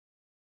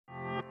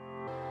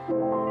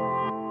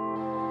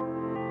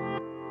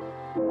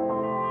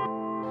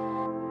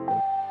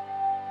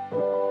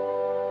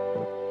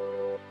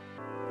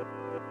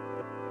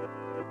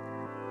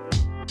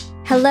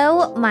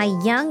Hello, my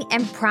young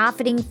and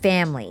profiting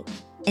family.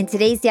 In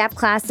today's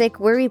YAPClassic,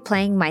 we're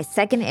replaying my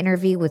second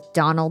interview with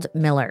Donald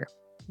Miller.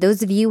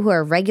 Those of you who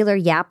are regular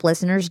YAP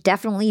listeners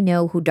definitely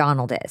know who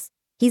Donald is.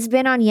 He's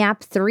been on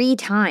YAP 3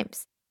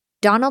 times.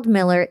 Donald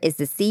Miller is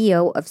the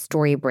CEO of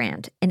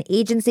StoryBrand, an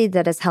agency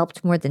that has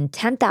helped more than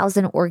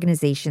 10,000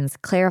 organizations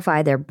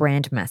clarify their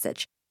brand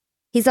message.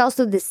 He's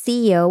also the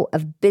CEO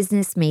of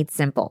Business Made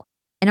Simple,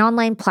 an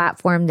online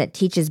platform that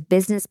teaches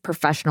business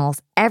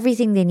professionals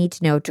everything they need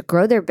to know to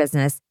grow their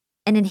business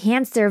and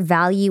enhance their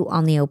value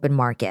on the open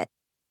market.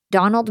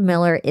 Donald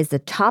Miller is the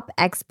top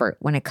expert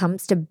when it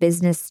comes to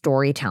business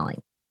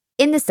storytelling.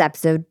 In this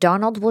episode,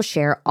 Donald will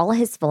share all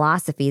his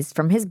philosophies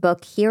from his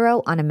book,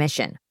 Hero on a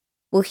Mission.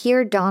 We'll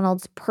hear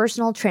Donald's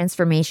personal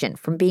transformation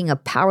from being a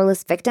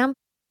powerless victim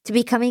to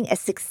becoming a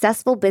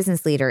successful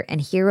business leader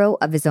and hero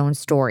of his own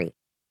story.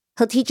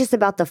 He'll teach us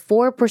about the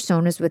 4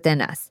 personas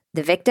within us: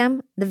 the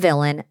victim, the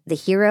villain, the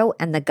hero,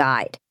 and the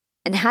guide,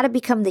 and how to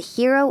become the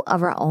hero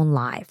of our own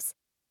lives.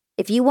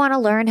 If you want to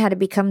learn how to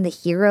become the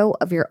hero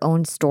of your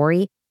own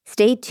story,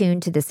 stay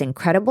tuned to this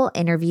incredible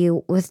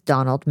interview with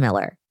Donald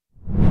Miller.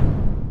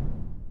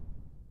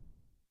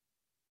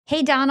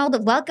 Hey,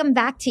 Donald, welcome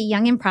back to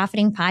Young and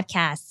Profiting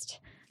Podcast.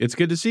 It's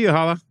good to see you,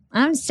 Hala.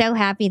 I'm so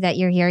happy that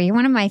you're here. You're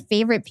one of my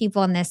favorite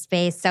people in this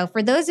space. So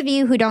for those of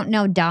you who don't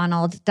know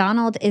Donald,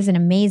 Donald is an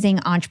amazing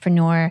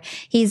entrepreneur.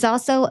 He's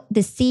also the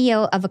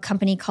CEO of a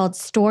company called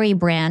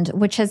StoryBrand,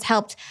 which has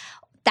helped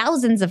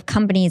thousands of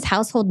companies,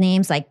 household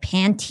names like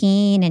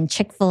Pantene and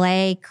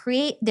Chick-fil-A,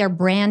 create their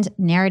brand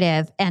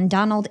narrative. And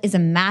Donald is a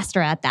master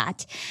at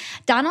that.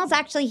 Donald's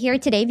actually here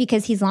today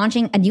because he's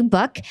launching a new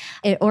book.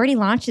 It already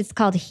launched. It's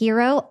called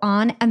Hero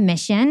on a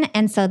Mission.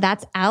 And so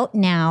that's out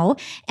now.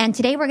 And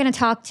today we're going to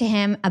talk to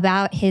him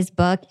about his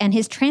book and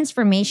his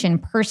transformation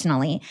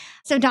personally.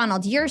 So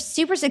Donald, you're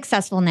super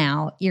successful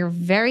now. You're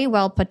very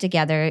well put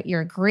together.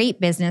 You're a great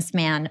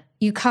businessman.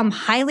 You come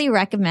highly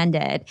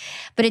recommended.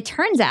 But it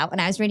turns out when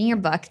I was reading your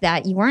book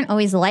that you weren't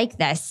always like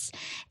this.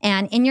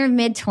 And in your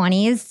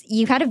mid-20s,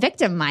 you had a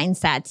victim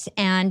mindset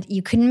and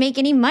you couldn't make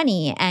any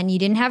money and you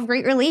didn't have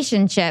great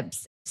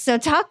relationships. So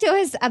talk to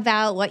us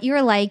about what you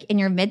were like in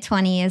your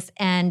mid-20s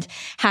and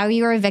how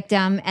you were a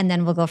victim, and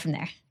then we'll go from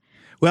there.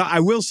 Well,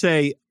 I will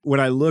say, when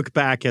I look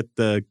back at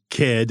the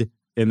kid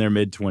in their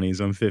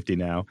mid-20s, I'm 50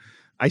 now,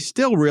 I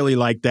still really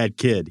like that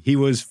kid. He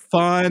was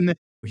fun.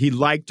 He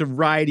liked to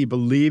write. He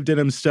believed in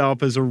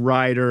himself as a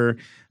writer.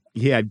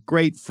 He had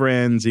great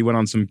friends. He went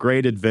on some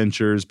great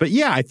adventures. But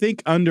yeah, I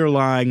think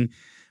underlying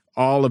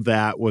all of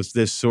that was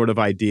this sort of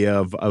idea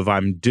of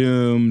I'm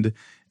doomed.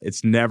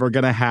 It's never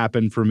going to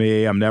happen for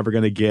me. I'm never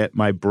going to get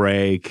my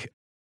break.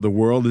 The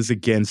world is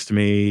against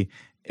me.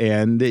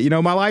 And,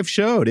 my life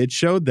showed. It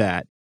showed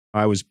that.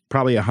 I was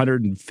probably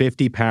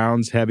 150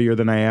 pounds heavier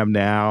than I am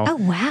now. Oh,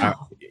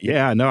 wow.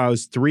 I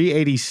was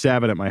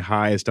 387 at my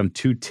highest. I'm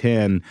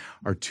 210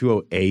 or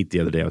 208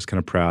 the other day. I was kind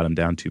of proud. I'm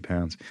down 2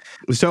 pounds.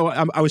 So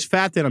I was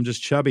fat then. I'm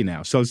just chubby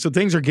now. So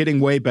things are getting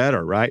way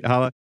better, right,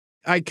 Hala?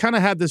 I kind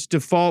of had this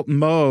default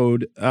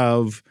mode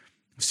of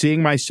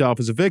seeing myself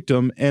as a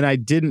victim, and I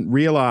didn't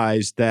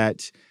realize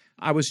that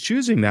I was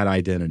choosing that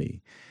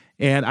identity.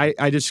 And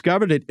I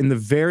discovered it in the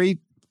very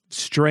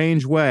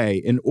strange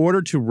way. In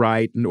order to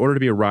write, in order to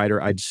be a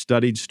writer, I'd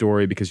studied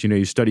story because,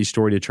 you study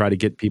story to try to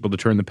get people to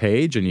turn the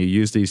page, and you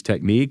use these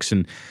techniques.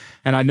 And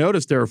I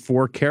noticed there are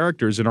 4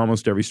 characters in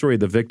almost every story: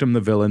 the victim,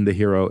 the villain, the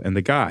hero, and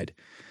the guide.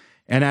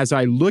 And as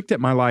I looked at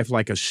my life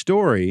like a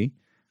story,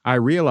 I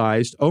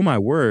realized, oh my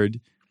word,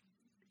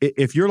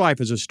 if your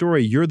life is a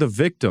story, you're the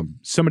victim.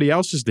 Somebody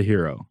else is the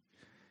hero.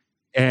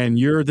 And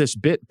you're this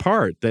bit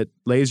part that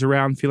lays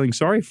around feeling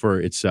sorry for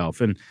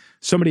itself. And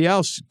somebody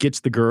else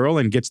gets the girl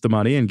and gets the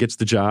money and gets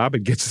the job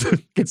and gets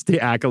the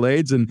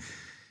accolades. And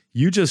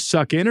you just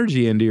suck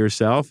energy into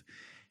yourself.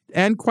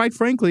 And quite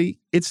frankly,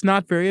 it's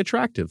not very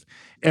attractive.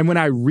 And when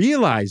I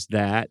realized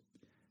that,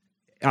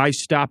 I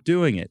stopped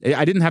doing it.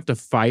 I didn't have to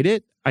fight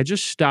it. I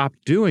just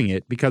stopped doing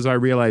it because I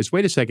realized,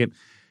 wait a second,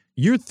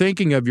 you're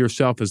thinking of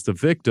yourself as the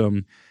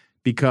victim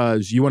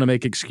because you want to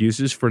make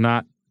excuses for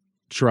not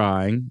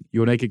trying. You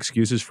want to make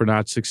excuses for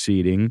not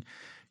succeeding.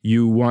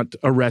 You want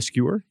a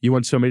rescuer. You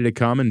want somebody to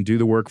come and do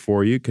the work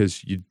for you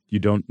because you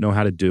don't know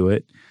how to do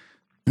it.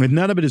 And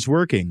none of it is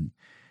working.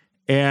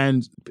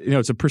 And,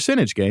 it's a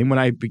percentage game. When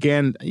I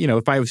began,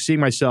 if I was seeing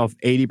myself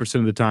 80%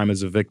 of the time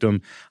as a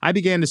victim, I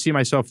began to see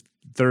myself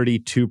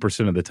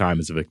 32% of the time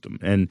as a victim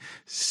and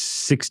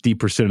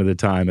 60% of the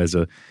time as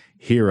a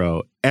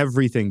hero.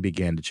 Everything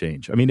began to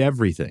change. I mean,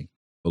 everything.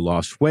 I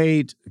lost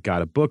weight,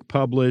 got a book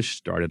published,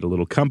 started a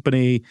little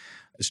company,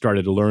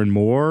 started to learn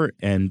more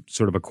and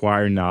sort of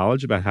acquire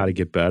knowledge about how to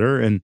get better.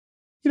 And,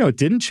 it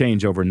didn't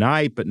change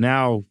overnight, but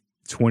now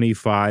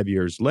 25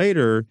 years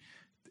later,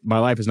 my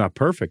life is not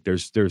perfect.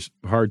 There's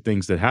hard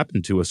things that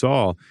happen to us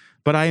all,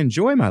 But I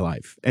enjoy my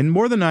life. And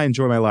more than I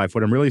enjoy my life,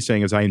 what I'm really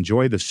saying is I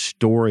enjoy the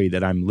story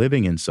that I'm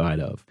living inside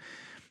of.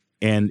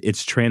 And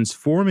it's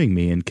transforming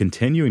me and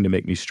continuing to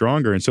make me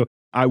stronger. And so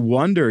I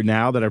wonder,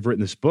 now that I've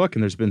written this book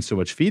and there's been so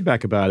much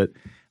feedback about it,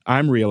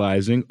 I'm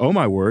realizing, oh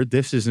my word,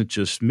 this isn't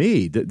just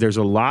me. There's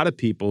a lot of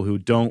people who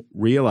don't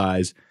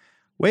realize,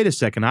 wait a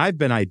second, I've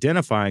been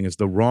identifying as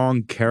the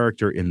wrong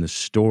character in the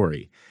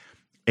story,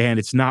 and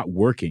it's not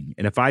working.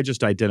 And if I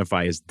just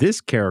identify as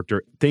this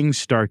character, things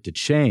start to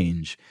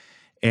change.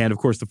 And of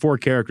course, the four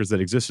characters that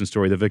exist in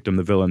story, the victim,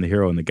 the villain, the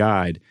hero, and the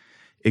guide,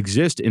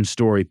 exist in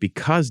story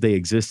because they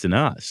exist in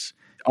us.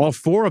 All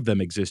four of them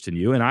exist in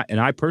you, and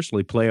I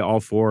personally play all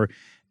four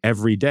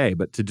every day.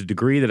 But to the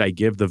degree that I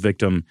give the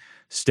victim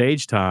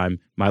stage time,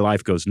 my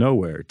life goes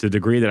nowhere. To the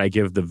degree that I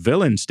give the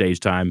villain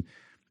stage time,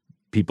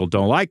 people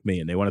don't like me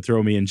and they want to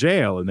throw me in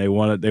jail and they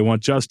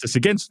want justice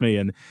against me.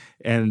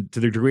 And to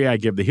the degree I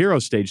give the hero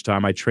stage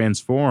time, I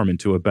transform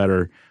into a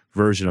better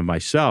version of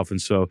myself.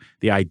 And so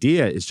the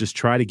idea is just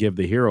try to give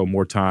the hero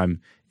more time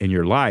in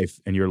your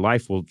life, and your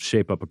life will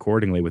shape up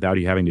accordingly without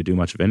you having to do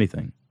much of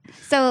anything.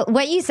 So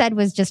what you said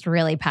was just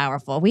really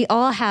powerful. We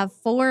all have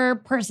four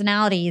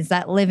personalities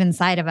that live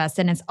inside of us,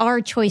 and it's our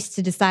choice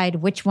to decide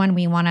which one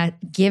we want to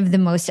give the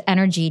most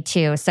energy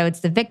to. So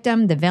it's the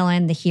victim, the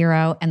villain, the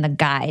hero, and the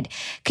guide.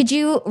 Could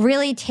you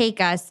really take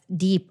us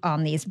deep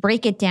on these?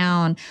 Break it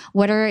down.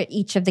 What are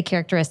each of the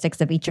characteristics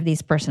of each of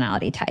these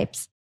personality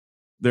types?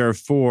 There are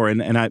four,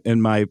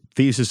 and my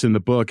thesis in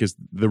the book is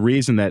the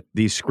reason that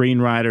these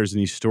screenwriters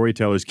and these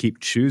storytellers keep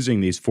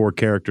choosing these four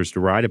characters to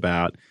write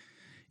about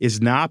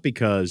is not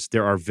because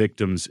there are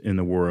victims in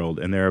the world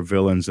and there are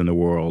villains in the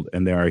world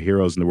and there are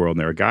heroes in the world and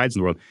there are guides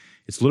in the world.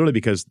 It's literally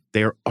because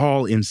they're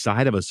all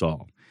inside of us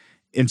all.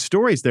 In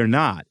stories, they're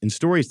not. In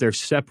stories, they're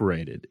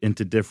separated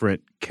into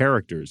different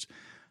characters.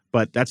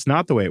 But that's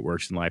not the way it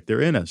works in life.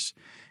 They're in us.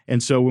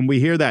 And so when we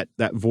hear that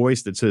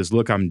voice that says,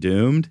 look, I'm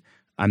doomed,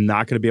 I'm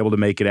not going to be able to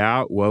make it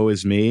out, woe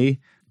is me,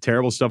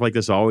 terrible stuff like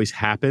this always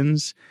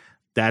happens,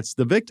 that's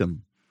the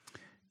victim.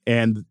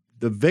 And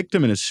the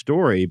victim in a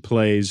story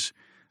plays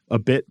a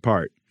bit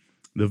part.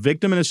 The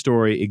victim in a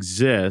story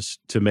exists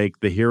to make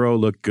the hero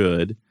look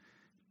good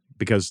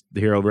because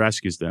the hero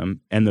rescues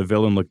them, and the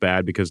villain look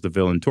bad because the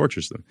villain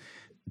tortures them.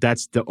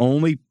 That's the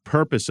only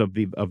purpose of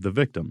the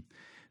victim.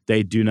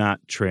 They do not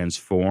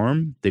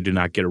transform. They do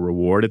not get a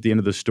reward at the end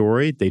of the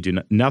story.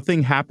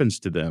 Nothing happens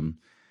to them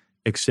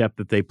except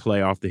that they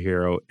play off the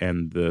hero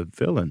and the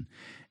villain.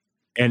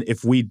 And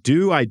if we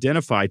do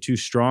identify too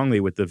strongly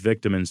with the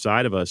victim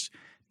inside of us,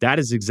 that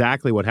is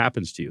exactly what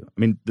happens to you. I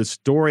mean, the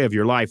story of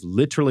your life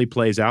literally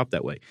plays out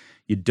that way.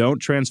 You don't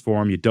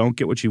transform. You don't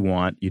get what you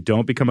want. You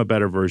don't become a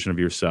better version of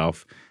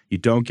yourself. You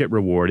don't get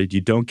rewarded.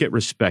 You don't get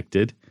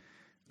respected.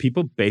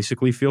 People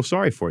basically feel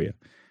sorry for you.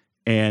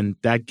 And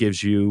that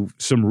gives you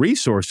some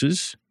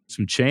resources,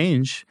 some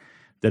change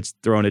that's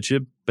thrown at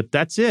you, but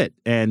that's it.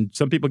 And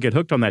some people get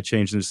hooked on that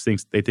change and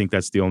they think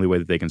that's the only way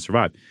that they can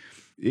survive.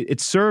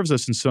 It serves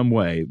us in some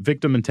way.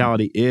 Victim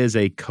mentality is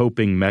a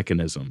coping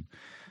mechanism.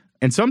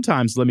 And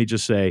sometimes, let me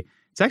just say,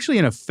 it's actually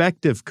an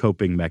effective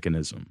coping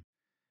mechanism.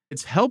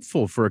 It's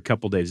helpful for a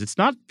couple days. It's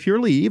not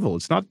purely evil.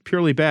 It's not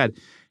purely bad.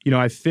 You know,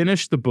 I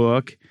finished the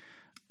book.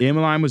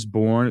 Emmeline was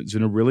born. It was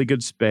in a really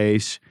good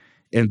space.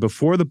 And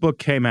before the book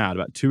came out,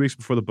 about 2 weeks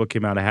before the book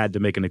came out, I had to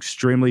make an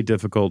extremely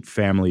difficult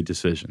family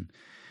decision.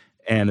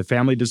 And the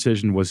family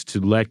decision was to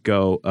let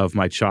go of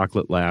my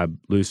chocolate lab,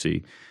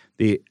 Lucy.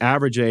 The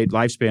average age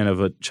lifespan of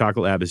a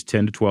chocolate lab is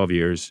 10 to 12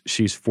 years.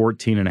 She's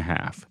 14 and a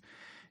half.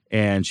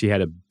 And she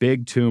had a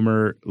big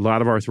tumor, a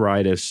lot of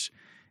arthritis,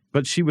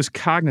 but she was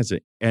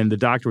cognizant. And the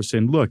doctor was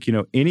saying, look, you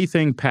know,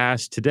 anything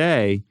past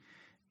today,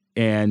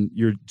 and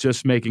you're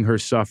just making her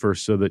suffer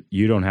so that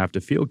you don't have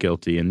to feel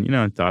guilty. And, you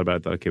know, I thought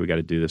about it, okay, we got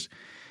to do this.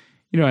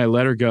 You know, I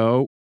let her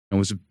go. It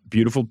was a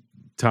beautiful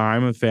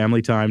time, a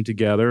family time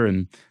together,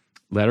 and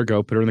let her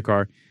go, put her in the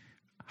car.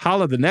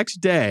 Hala, the next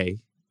day,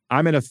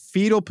 I'm in a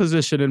fetal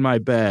position in my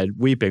bed,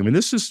 weeping. I mean,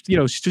 this is, you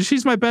know,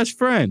 she's my best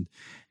friend.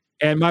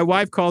 And my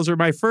wife calls her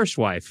my first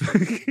wife.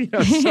 You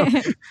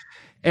know,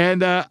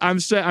 and I'm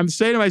saying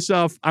to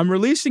myself, I'm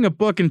releasing a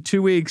book in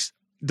 2 weeks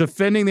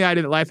defending the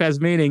idea that life has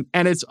meaning,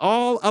 and it's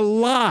all a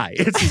lie.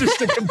 It's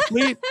just a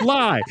complete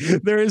lie.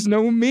 There is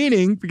no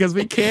meaning because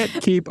we can't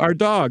keep our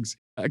dogs.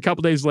 A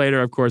couple days later,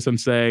 of course, I'm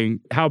saying,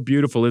 how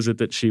beautiful is it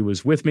that she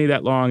was with me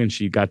that long and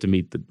she got to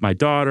meet my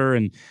daughter,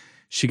 and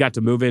she got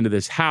to move into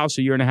this house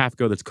a year and a half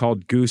ago that's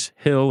called Goose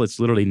Hill. It's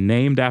literally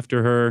named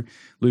after her,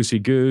 Lucy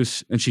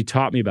Goose. And she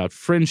taught me about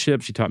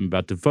friendship. She taught me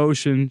about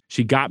devotion.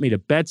 She got me to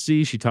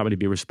Betsy. She taught me to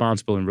be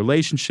responsible in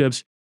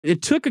relationships.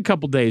 It took a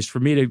couple days for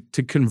me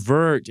to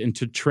convert and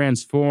to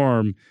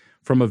transform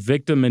from a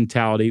victim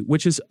mentality,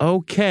 which is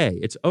okay.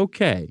 It's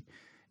okay.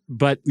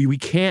 But we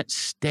can't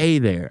stay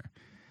there.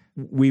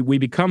 We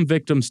become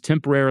victims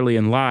temporarily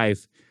in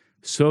life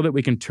so that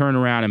we can turn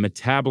around and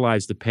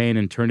metabolize the pain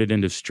and turn it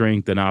into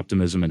strength and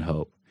optimism and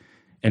hope.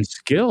 And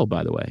skill,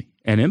 by the way,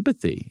 and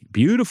empathy.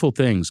 Beautiful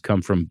things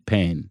come from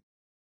pain.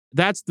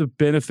 That's the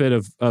benefit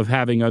of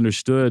having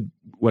understood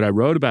what I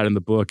wrote about in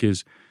the book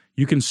is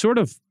you can sort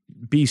of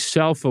be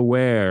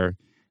self-aware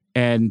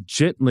and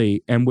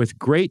gently and with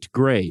great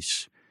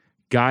grace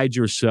guide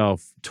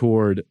yourself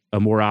toward a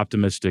more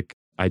optimistic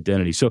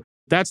identity. So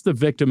that's the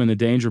victim and the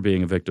danger of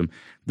being a victim.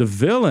 The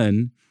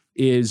villain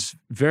is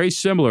very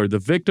similar. The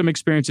victim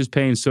experiences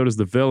pain, so does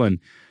the villain.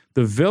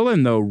 The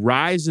villain, though,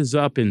 rises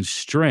up in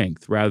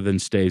strength rather than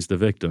stays the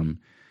victim.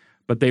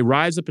 But they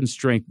rise up in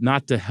strength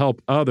not to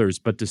help others,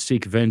 but to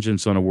seek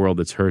vengeance on a world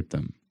that's hurt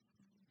them.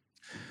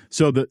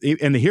 So the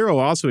hero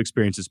also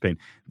experiences pain.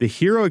 The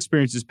hero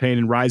experiences pain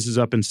and rises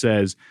up and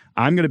says,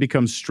 I'm going to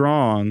become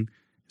strong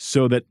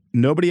so that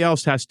nobody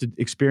else has to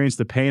experience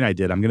the pain I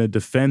did. I'm going to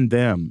defend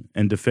them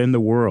and defend the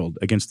world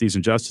against these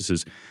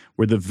injustices.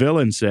 Where the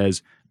villain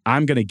says,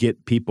 I'm going to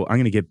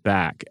get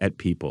back at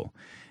people.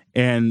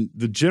 And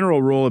the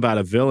general rule about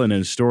a villain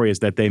in a story is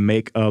that they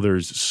make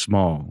others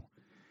small.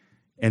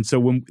 And so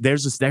when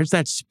there's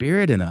that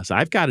spirit in us.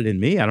 I've got it in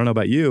me. I don't know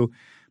about you,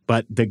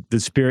 but the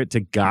spirit to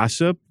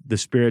gossip, the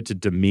spirit to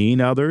demean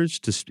others,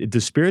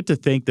 the spirit to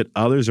think that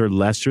others are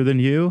lesser than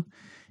you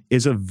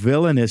is a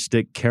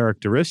villainistic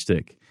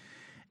characteristic.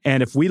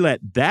 And if we let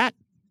that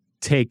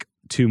take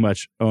too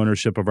much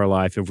ownership of our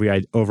life, if we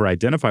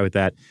over-identify with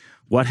that,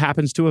 what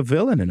happens to a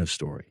villain in a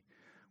story?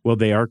 Well,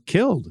 they are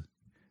killed.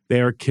 They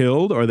are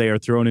killed or they are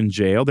thrown in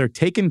jail. They're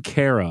taken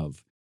care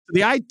of.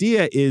 The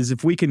idea is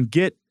if we can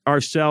get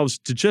ourselves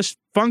to just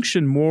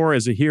function more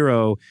as a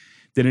hero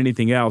than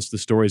anything else, the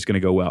story is going to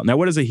go well. Now,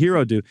 what does a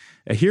hero do?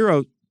 A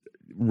hero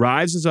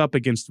rises up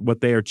against what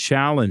they are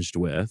challenged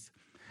with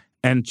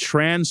and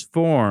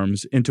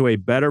transforms into a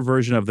better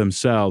version of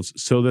themselves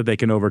so that they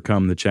can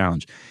overcome the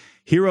challenge.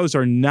 Heroes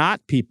are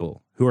not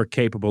people who are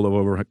capable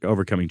of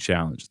overcoming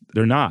challenge.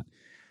 They're not.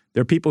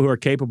 They're people who are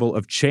capable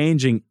of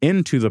changing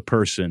into the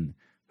person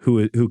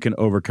who can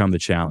overcome the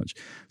challenge.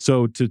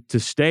 So to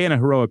stay in a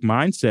heroic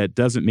mindset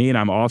doesn't mean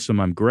I'm awesome,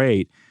 I'm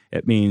great.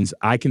 It means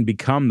I can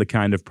become the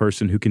kind of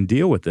person who can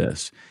deal with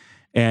this.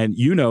 And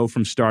you know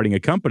from starting a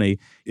company,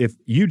 if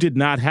you did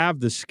not have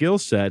the skill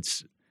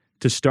sets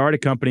to start a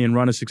company and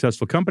run a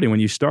successful company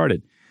when you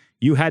started,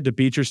 you had to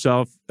beat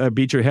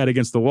your head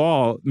against the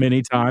wall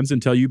many times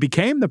until you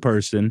became the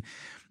person.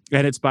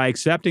 And it's by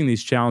accepting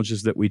these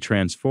challenges that we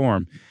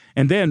transform.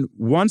 And then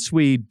once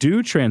we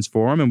do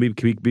transform and we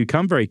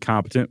become very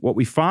competent, what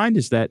we find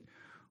is that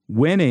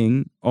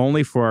winning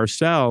only for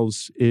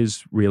ourselves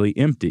is really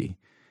empty.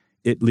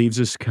 It leaves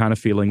us kind of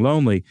feeling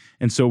lonely.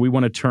 And so we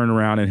want to turn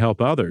around and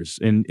help others.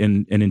 And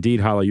indeed,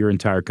 Hala, your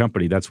entire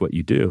company, that's what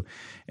you do.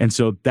 And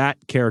so that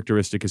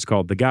characteristic is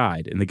called the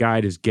guide. And the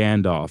guide is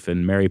Gandalf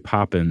and Mary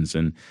Poppins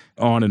and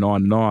on and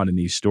on and on in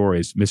these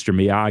stories. Mr.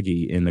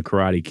 Miyagi in The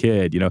Karate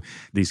Kid,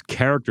 these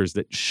characters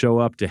that show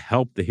up to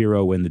help the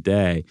hero win the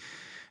day.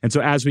 And so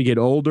as we get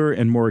older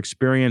and more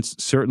experienced,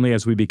 certainly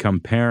as we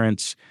become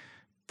parents,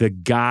 the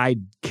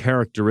guide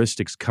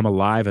characteristics come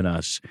alive in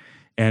us.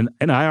 And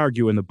I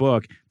argue in the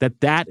book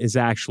that is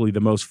actually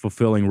the most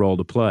fulfilling role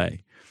to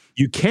play.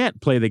 You can't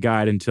play the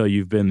guide until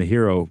you've been the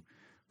hero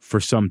for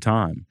some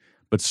time,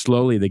 but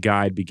slowly the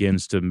guide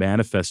begins to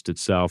manifest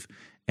itself,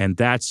 and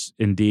that's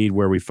indeed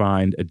where we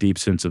find a deep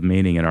sense of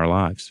meaning in our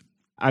lives.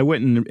 I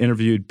went and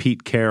interviewed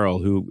Pete Carroll,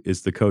 who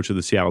is the coach of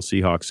the Seattle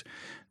Seahawks,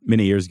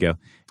 many years ago,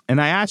 and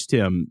I asked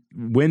him,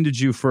 when did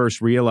you first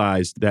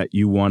realize that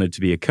you wanted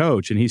to be a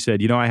coach? And he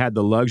said, I had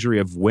the luxury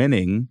of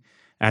winning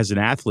as an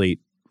athlete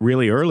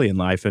really early in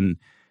life, and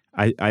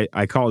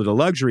I call it a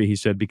luxury, he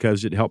said,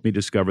 because it helped me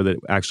discover that it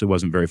actually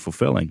wasn't very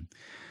fulfilling.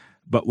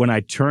 But when I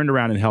turned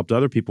around and helped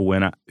other people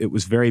win, it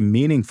was very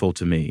meaningful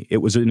to me. It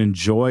was an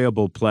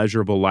enjoyable,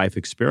 pleasurable life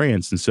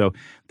experience, and so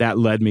that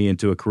led me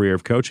into a career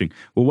of coaching.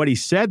 Well, what he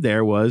said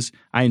there was,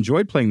 I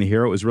enjoyed playing the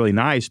hero. It was really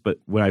nice, but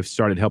when I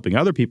started helping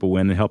other people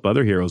win and help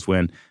other heroes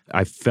win,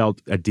 I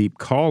felt a deep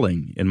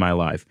calling in my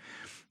life.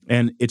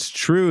 And it's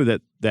true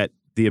that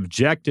the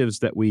objectives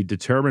that we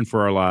determine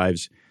for our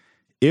lives,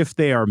 if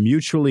they are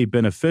mutually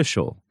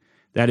beneficial,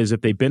 that is,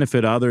 if they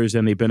benefit others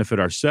and they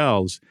benefit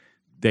ourselves,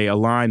 they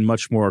align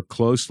much more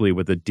closely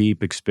with a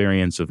deep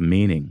experience of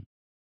meaning.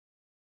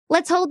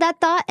 Let's hold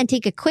that thought and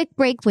take a quick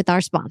break with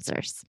our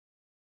sponsors.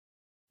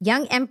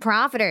 Young and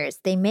Profiters,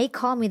 they may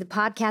call me the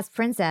podcast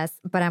princess,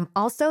 but I'm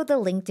also the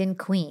LinkedIn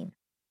queen.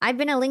 I've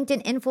been a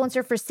LinkedIn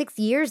influencer for 6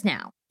 years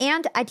now,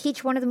 and I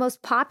teach one of the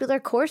most popular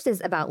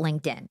courses about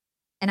LinkedIn.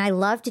 And I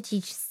love to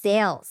teach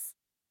sales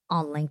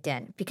on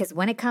LinkedIn, because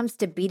when it comes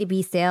to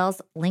B2B sales,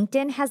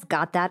 LinkedIn has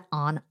got that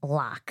on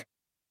lock.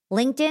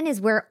 LinkedIn is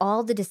where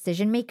all the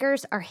decision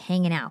makers are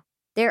hanging out.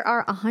 There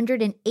are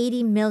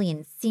 180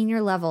 million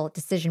senior level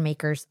decision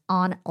makers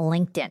on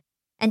LinkedIn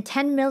and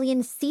 10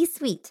 million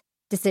C-suite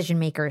decision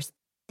makers.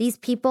 These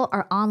people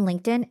are on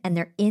LinkedIn and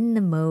they're in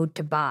the mode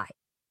to buy.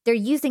 They're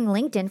using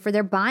LinkedIn for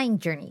their buying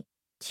journey,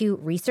 to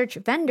research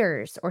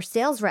vendors or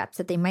sales reps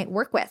that they might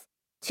work with,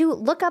 to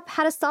look up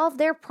how to solve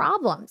their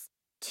problems,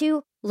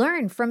 to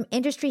learn from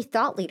industry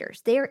thought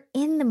leaders. They're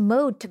in the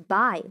mode to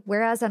buy,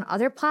 whereas on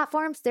other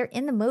platforms, they're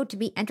in the mode to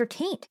be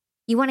entertained.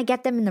 You want to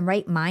get them in the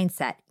right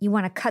mindset. You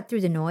want to cut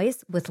through the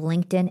noise with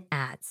LinkedIn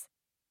ads.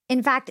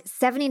 In fact,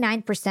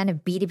 79%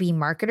 of B2B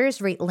marketers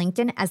rate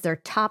LinkedIn as their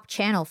top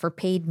channel for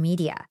paid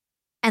media.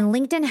 And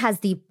LinkedIn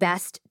has the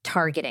best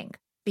targeting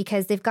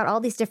because they've got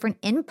all these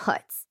different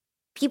inputs.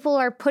 People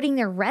are putting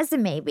their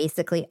resume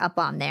basically up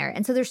on there.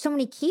 And so there's so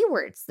many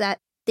keywords that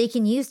they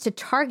can use to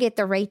target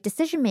the right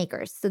decision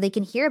makers so they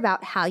can hear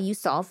about how you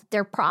solve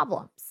their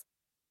problems.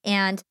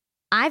 And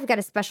I've got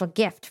a special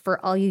gift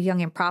for all you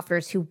young and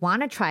profiters who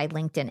want to try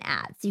LinkedIn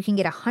ads. You can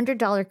get a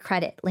 $100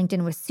 credit.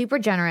 LinkedIn was super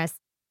generous.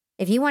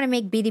 If you want to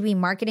make B2B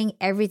marketing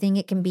everything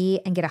it can be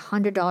and get a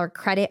 $100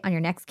 credit on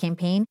your next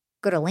campaign,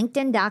 go to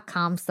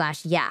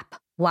linkedin.com/YAP,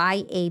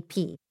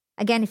 YAP.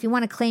 Again, if you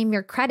want to claim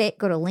your credit,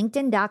 go to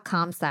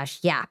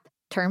linkedin.com/YAP.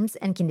 Terms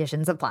and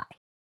conditions apply.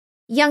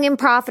 Young and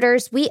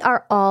profiters, we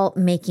are all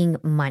making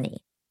money.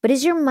 But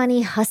is your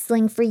money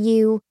hustling for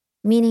you?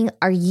 Meaning,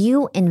 are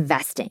you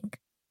investing?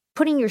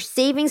 Putting your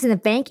savings in the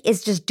bank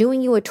is just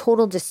doing you a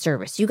total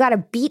disservice. You got to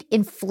beat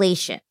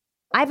inflation.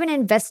 I've been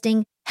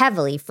investing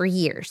heavily for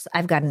years.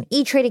 I've got an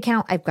E-Trade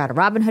account. I've got a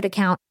Robinhood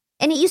account.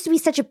 And it used to be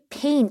such a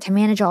pain to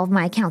manage all of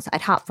my accounts.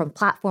 I'd hop from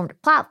platform to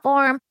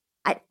platform.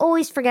 I'd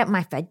always forget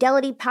my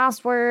Fidelity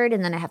password,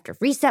 and then I have to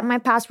reset my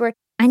password.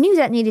 I knew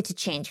that needed to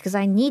change because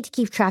I need to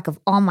keep track of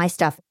all my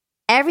stuff.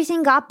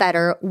 Everything got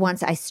better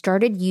once I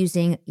started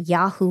using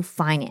Yahoo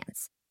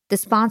Finance, the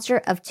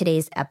sponsor of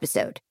today's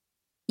episode.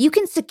 You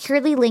can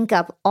securely link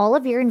up all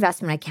of your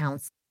investment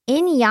accounts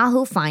in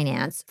Yahoo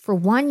Finance for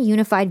one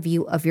unified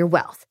view of your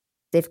wealth.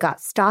 They've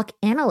got stock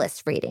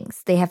analyst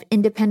ratings. They have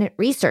independent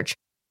research.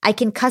 I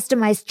can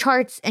customize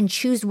charts and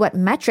choose what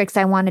metrics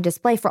I want to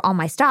display for all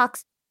my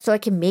stocks so I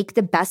can make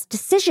the best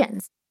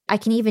decisions. I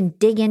can even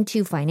dig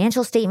into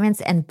financial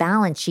statements and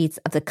balance sheets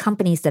of the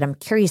companies that I'm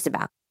curious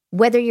about.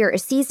 Whether you're a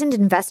seasoned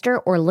investor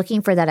or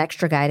looking for that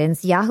extra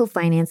guidance, Yahoo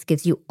Finance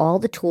gives you all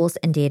the tools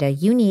and data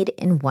you need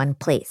in one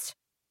place.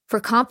 For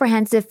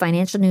comprehensive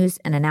financial news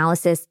and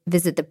analysis,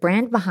 visit the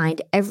brand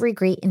behind every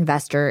great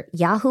investor,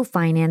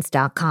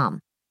 yahoofinance.com,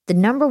 the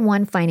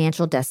 #1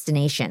 financial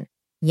destination,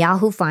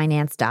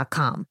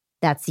 yahoofinance.com.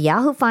 That's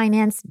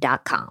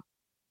yahoofinance.com.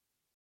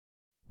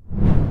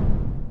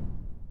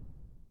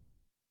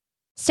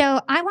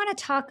 So I want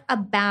to talk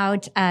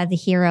about the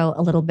hero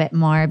a little bit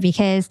more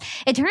because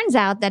it turns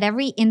out that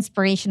every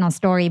inspirational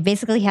story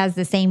basically has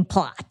the same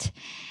plot.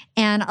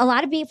 And a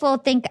lot of people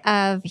think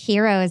of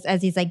heroes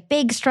as these like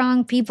big,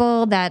 strong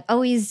people that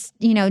always,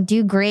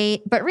 do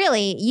great. But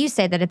really, you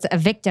say that it's a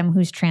victim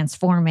who's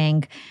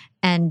transforming.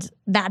 And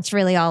that's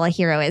really all a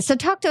hero is. So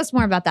talk to us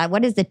more about that.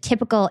 What is the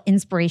typical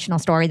inspirational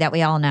story that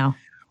we all know?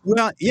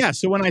 Well, yeah.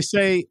 So when I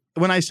say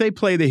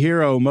play the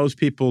hero, most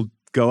people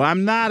go,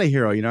 I'm not a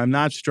hero. I'm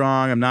not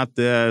strong. I'm not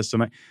this.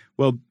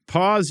 Well,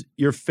 pause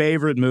your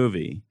favorite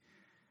movie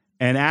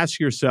and ask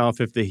yourself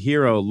if the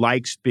hero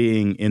likes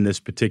being in this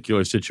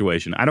particular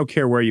situation. I don't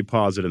care where you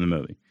pause it in the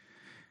movie.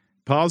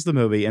 Pause the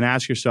movie and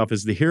ask yourself,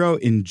 is the hero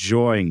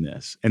enjoying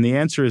this? And the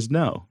answer is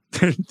no.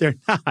 They're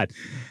not.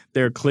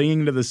 They're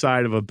clinging to the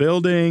side of a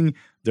building.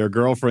 Their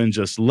girlfriend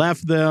just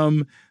left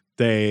them.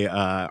 They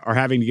are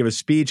having to give a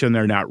speech and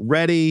they're not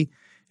ready.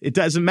 It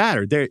doesn't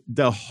matter.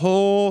 The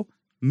whole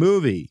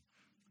movie,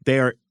 they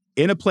are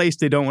in a place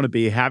they don't want to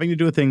be, having to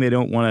do a thing they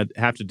don't want to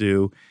have to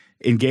do,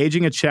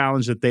 engaging a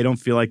challenge that they don't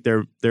feel like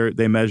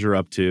they measure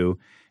up to.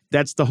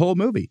 That's the whole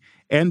movie.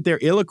 And they're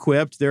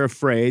ill-equipped. They're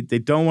afraid. They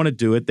don't want to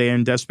do it. They're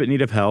in desperate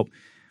need of help.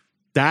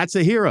 That's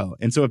a hero.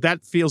 And so if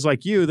that feels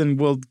like you, then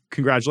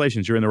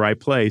congratulations, you're in the right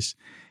place.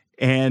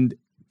 And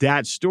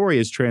that story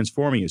is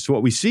transforming you. So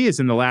what we see is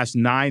in the last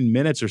 9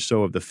 minutes or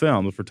so of the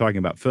film, if we're talking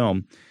about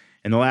film,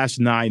 in the last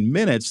 9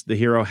 minutes, the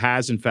hero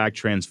has in fact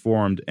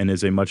transformed and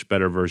is a much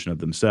better version of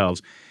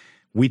themselves.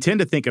 We tend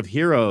to think of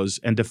heroes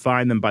and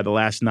define them by the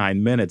last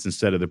 9 minutes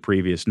instead of the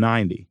previous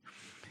 90.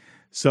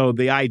 So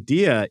the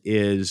idea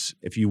is,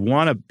 if you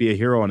want to be a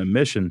hero on a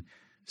mission,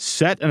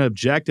 set an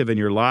objective in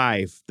your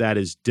life that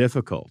is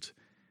difficult,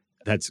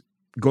 that's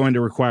going to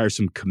require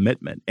some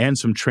commitment and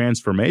some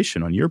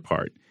transformation on your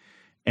part,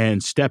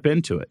 and step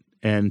into it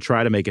and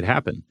try to make it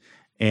happen.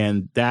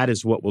 And that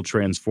is what will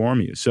transform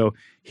you. So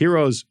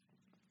heroes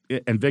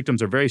and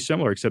victims are very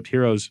similar, except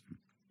heroes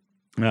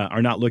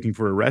are not looking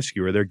for a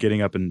rescuer. They're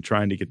getting up and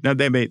trying to get. Now,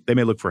 they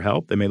may look for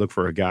help. They may look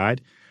for a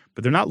guide,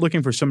 but they're not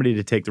looking for somebody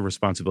to take the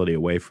responsibility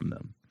away from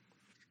them.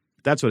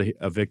 That's what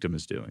a victim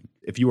is doing.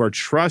 If you are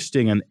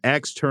trusting an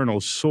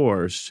external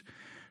source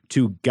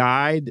to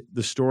guide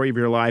the story of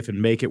your life and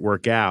make it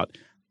work out,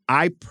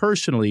 I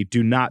personally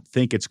do not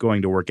think it's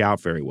going to work out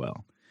very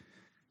well.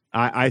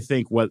 I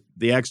think what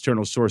the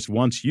external source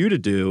wants you to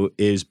do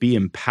is be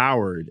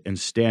empowered and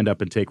stand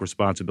up and take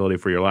responsibility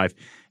for your life.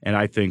 And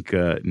I think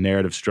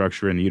narrative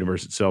structure in the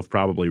universe itself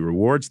probably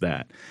rewards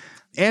that.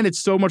 And it's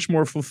so much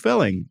more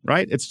fulfilling,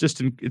 right? It's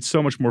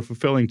so much more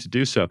fulfilling to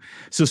do so.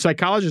 So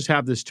psychologists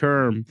have this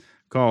term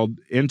called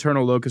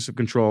internal locus of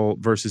control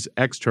versus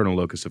external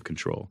locus of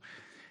control.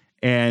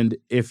 And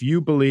if you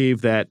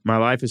believe that my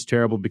life is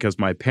terrible because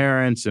my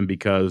parents and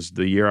because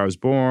the year I was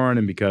born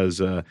and because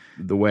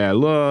the way I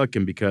look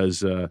and because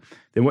then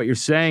what you're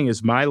saying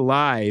is my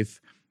life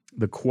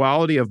the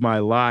quality of my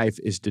life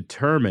is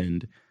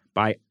determined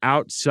by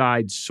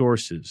outside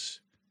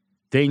sources,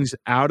 things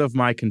out of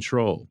my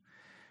control.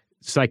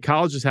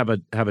 Psychologists have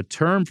a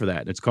term for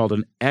that, and it's called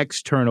an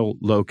external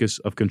locus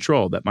of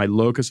control, that my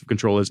locus of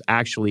control is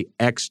actually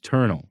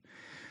external.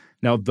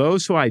 Now,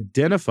 those who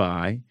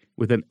identify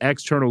with an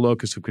external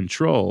locus of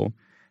control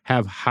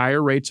have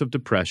higher rates of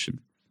depression,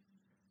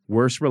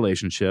 worse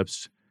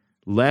relationships,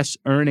 less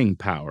earning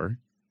power,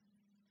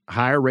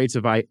 higher rates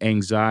of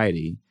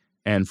anxiety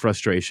and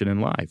frustration in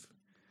life.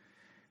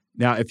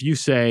 Now, if you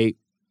say,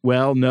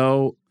 well,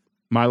 no,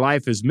 my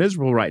life is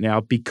miserable right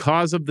now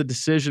because of the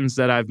decisions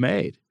that I've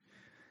made,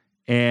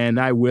 and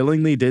I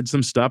willingly did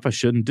some stuff I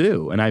shouldn't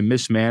do, and I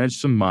mismanaged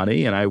some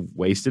money, and I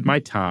wasted my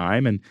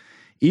time, and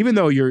even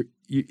though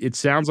it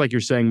sounds like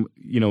you're saying,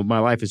 my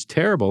life is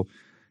terrible,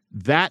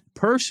 that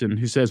person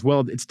who says,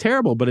 well, it's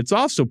terrible, but it's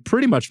also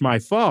pretty much my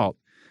fault,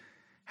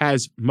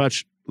 has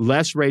much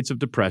less rates of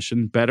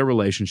depression, better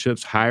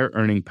relationships, higher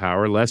earning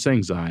power, less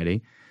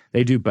anxiety.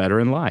 They do better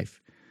in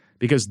life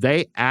because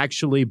they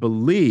actually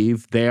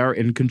believe they are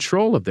in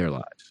control of their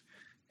lives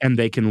and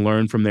they can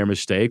learn from their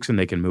mistakes and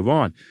they can move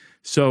on.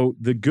 So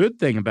the good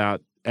thing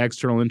about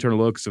external, internal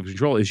locus of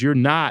control is you're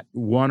not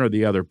one or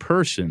the other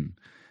person.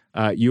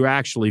 You're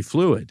actually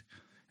fluid.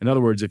 In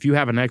other words, if you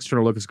have an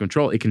external locus of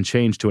control, it can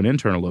change to an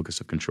internal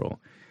locus of control.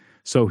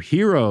 So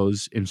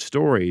heroes in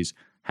stories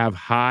have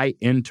high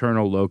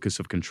internal locus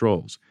of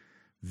controls.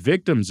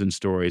 Victims in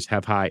stories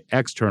have high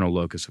external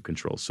locus of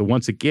control. So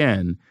once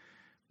again,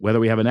 whether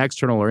we have an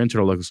external or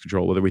internal locus of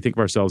control, whether we think of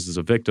ourselves as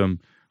a victim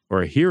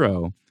or a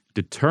hero,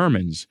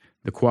 determines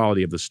the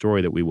quality of the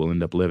story that we will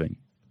end up living.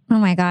 Oh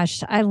my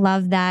gosh, I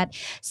love that.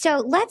 So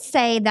let's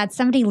say that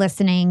somebody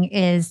listening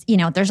is,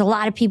 there's a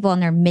lot of people in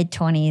their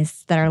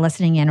mid-20s that are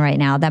listening in right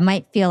now that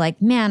might feel like,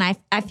 man,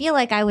 I feel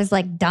like I was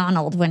like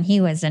Donald when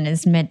he was in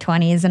his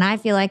mid-20s. And I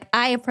feel like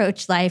I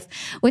approach life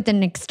with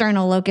an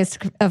external locus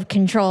of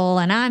control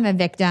and I'm a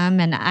victim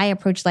and I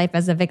approach life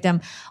as a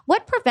victim.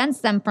 What prevents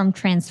them from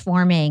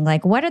transforming?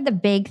 Like, what are the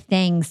big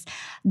things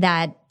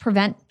that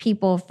prevent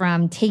people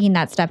from taking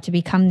that step to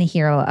become the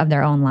hero of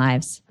their own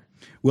lives?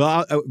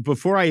 Well,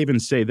 before I even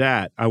say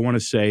that, I want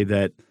to say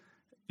that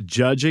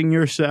judging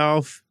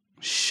yourself,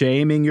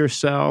 shaming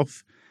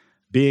yourself,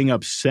 being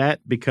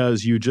upset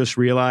because you just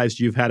realized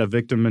you've had a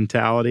victim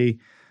mentality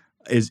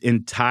is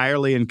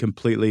entirely and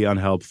completely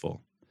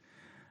unhelpful.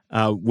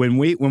 When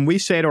we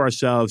say to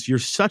ourselves, you're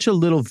such a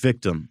little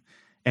victim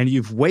and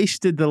you've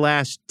wasted the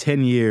last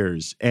 10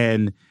 years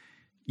and,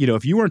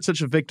 if you weren't such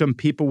a victim,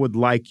 people would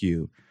like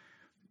you.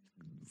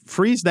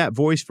 Freeze that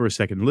voice for a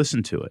second and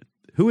listen to it.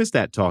 Who is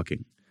that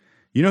talking?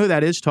 You know who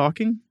that is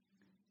talking?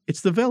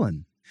 It's the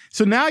villain.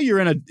 So now you're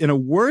in a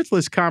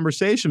worthless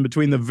conversation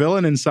between the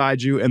villain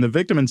inside you and the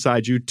victim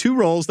inside you, two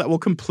roles that will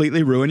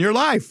completely ruin your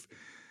life.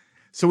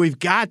 So we've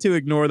got to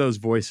ignore those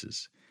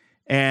voices,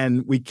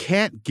 and we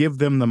can't give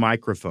them the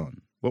microphone.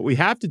 What we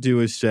have to do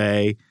is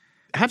say,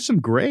 have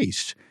some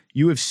grace.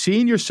 You have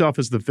seen yourself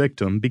as the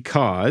victim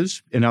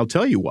because, and I'll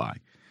tell you why,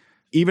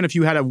 even if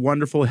you had a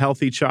wonderful,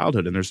 healthy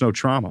childhood and there's no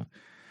trauma,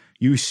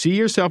 you see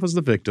yourself as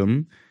the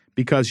victim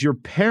because your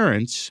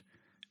parents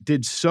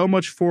did so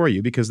much for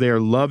you because they are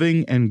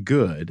loving and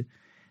good.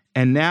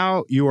 And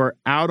now you are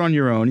out on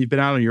your own. You've been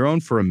out on your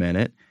own for a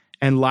minute.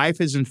 And life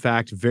is, in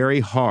fact,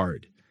 very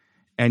hard.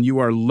 And you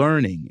are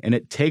learning. And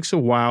it takes a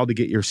while to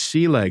get your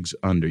sea legs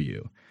under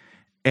you.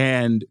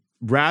 And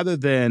rather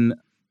than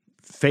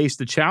face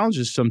the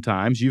challenges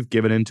sometimes, you've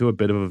given into a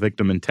bit of a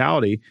victim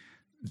mentality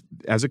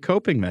as a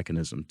coping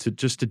mechanism to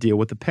deal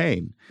with the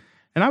pain.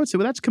 And I would say,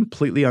 well, that's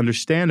completely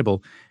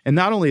understandable. And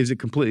not only is it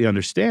completely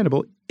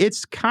understandable,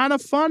 it's kind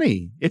of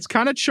funny. It's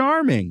kind of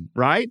charming,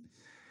 right?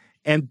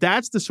 And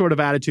that's the sort of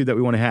attitude that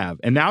we want to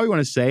have. And now we want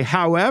to say,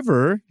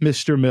 however,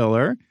 Mr.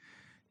 Miller,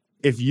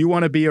 if you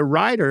want to be a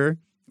writer,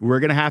 we're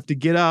going to have to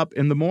get up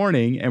in the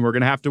morning and we're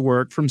going to have to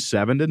work from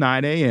 7 to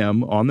 9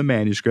 a.m. on the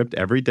manuscript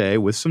every day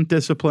with some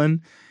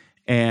discipline.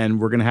 And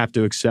we're going to have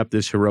to accept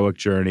this heroic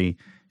journey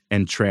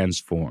and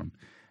transform.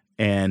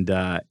 And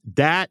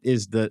that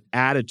is the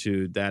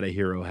attitude that a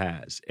hero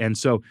has. And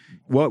so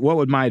what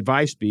would my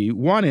advice be?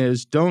 One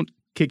is don't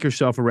kick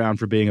yourself around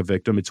for being a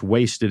victim. It's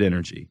wasted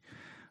energy.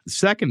 The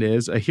second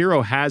is a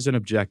hero has an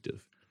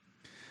objective.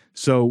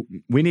 So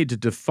we need to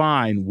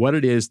define what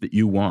it is that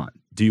you want.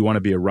 Do you want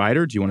to be a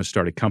writer? Do you want to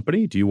start a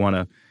company? Do you want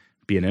to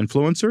be an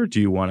influencer? Do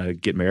you want to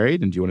get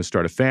married? And do you want to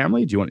start a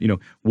family? Do you want,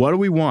 what do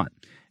we want?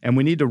 And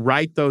we need to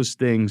write those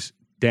things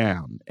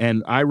down.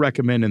 And I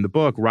recommend in the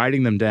book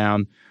writing them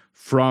down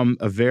from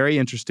a very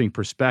interesting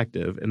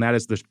perspective, and that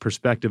is the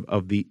perspective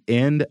of the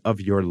end of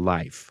your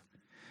life.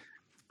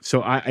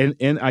 So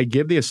I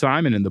give the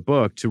assignment in the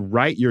book to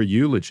write your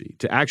eulogy,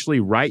 to actually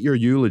write your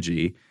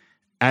eulogy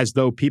as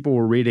though people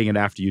were reading it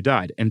after you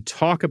died, and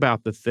talk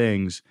about the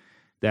things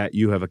that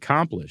you have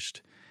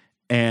accomplished.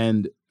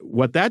 And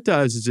what that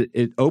does is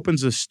it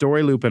opens a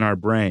story loop in our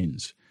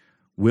brains.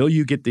 Will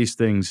you get these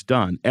things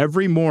done?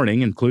 Every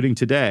morning, including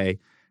today,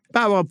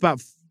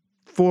 about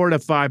 4 to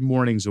 5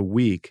 mornings a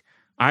week,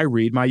 I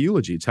read my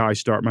eulogy. It's how I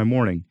start my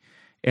morning.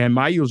 And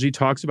my eulogy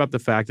talks about the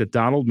fact that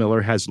Donald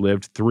Miller has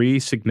lived three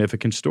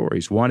significant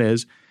stories. One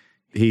is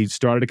he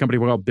started a company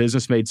called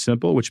Business Made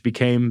Simple, which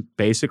became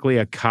basically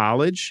a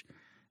college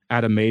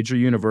at a major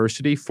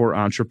university for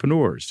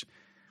entrepreneurs.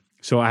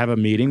 So I have a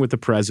meeting with the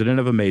president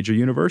of a major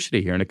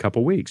university here in a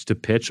couple weeks to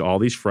pitch all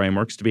these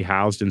frameworks to be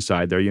housed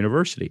inside their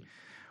university.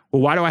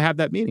 Well, why do I have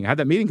that meeting? I have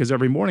that meeting because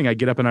every morning I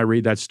get up and I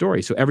read that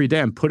story. So every day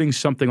I'm putting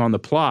something on the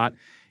plot.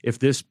 If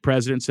this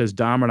president says,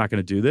 Dom, we're not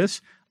going to do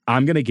this,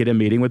 I'm going to get a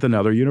meeting with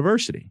another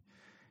university.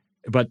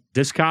 But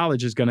this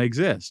college is going to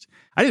exist.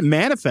 I didn't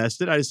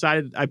manifest it. I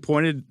decided, I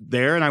pointed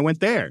there and I went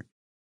there.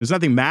 There's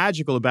nothing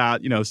magical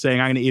about, saying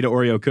I'm going to eat an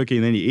Oreo cookie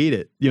and then you eat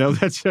it.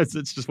 That's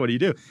just what you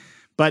do.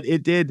 But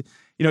it did,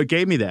 it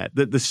gave me that.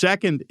 The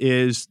second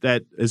is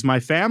my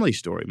family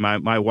story.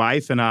 My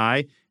wife and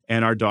I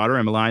and our daughter,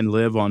 Emmeline,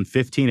 live on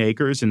 15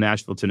 acres in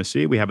Nashville,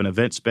 Tennessee. We have an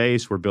event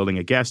space. We're building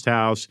a guest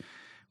house.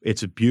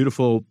 It's a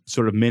beautiful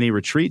sort of mini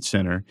retreat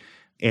center.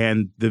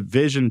 And the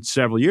vision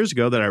several years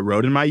ago that I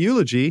wrote in my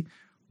eulogy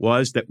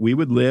was that we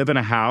would live in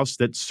a house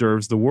that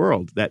serves the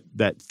world,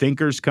 that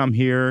thinkers come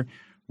here,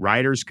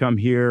 writers come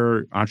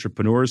here,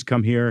 entrepreneurs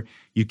come here.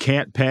 You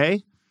can't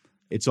pay.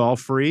 It's all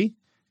free.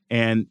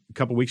 And a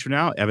couple weeks from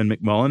now, Evan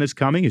McMullen is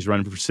coming. He's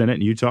running for Senate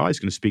in Utah. He's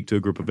going to speak to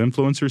a group of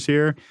influencers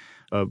here.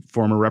 A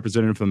former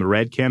representative from the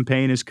Red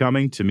campaign is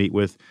coming to meet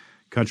with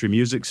country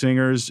music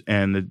singers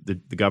and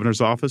the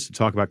governor's office to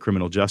talk about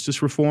criminal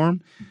justice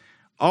reform.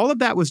 All of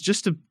that was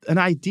just an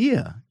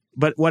idea.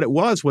 But what it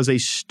was a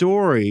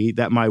story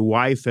that my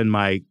wife and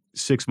my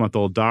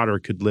 6-month-old daughter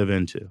could live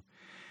into.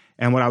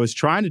 And what I was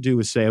trying to do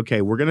was say,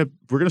 okay, we're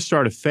gonna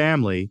start a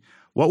family.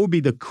 What would be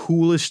the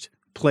coolest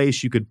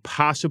place you could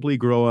possibly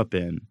grow up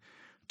in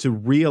to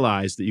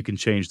realize that you can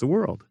change the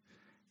world?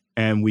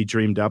 And we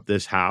dreamed up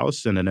this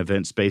house and an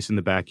event space in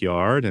the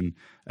backyard and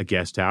a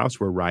guest house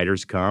where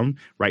writers come.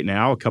 Right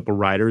now, a couple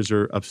writers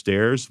are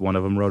upstairs. One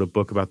of them wrote a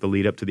book about the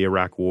lead up to the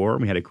Iraq War.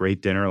 We had a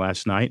great dinner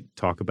last night,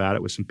 talk about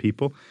it with some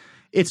people.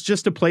 It's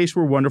just a place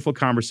where wonderful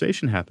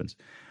conversation happens.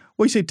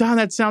 Well, you say, Don,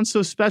 that sounds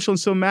so special and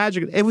so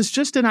magical. It was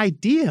just an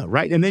idea,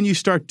 right? And then you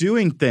start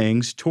doing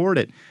things toward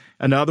it.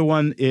 Another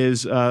one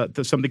is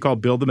something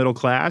called Build the Middle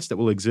Class that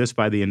will exist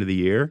by the end of the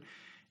year.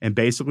 And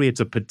basically, it's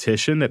a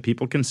petition that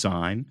people can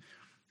sign.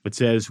 It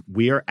says,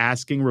 we are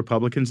asking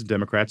Republicans and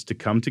Democrats to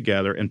come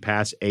together and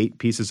pass 8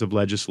 pieces of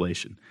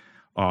legislation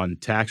on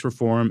tax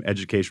reform,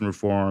 education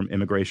reform,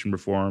 immigration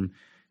reform,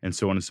 and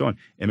so on and so on.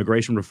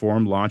 Immigration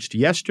reform launched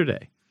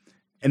yesterday.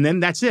 And then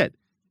that's it.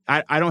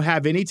 I don't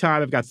have any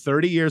time. I've got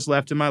 30 years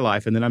left in my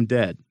life, and then I'm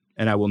dead,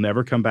 and I will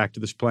never come back to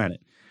this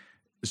planet.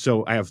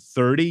 So I have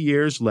 30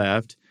 years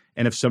left,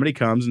 and if somebody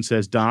comes and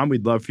says, Dom,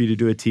 we'd love for you to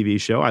do a TV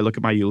show, I look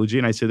at my eulogy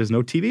and I say, there's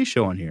no TV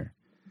show on here.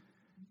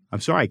 I'm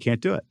sorry, I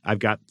can't do it. I've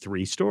got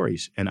 3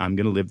 stories, and I'm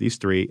going to live these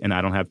 3, and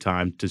I don't have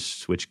time to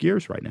switch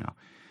gears right now.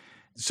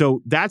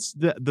 So that's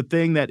the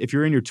thing that if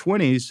you're in your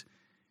 20s,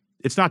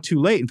 it's not too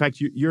late. In fact,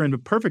 you're in the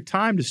perfect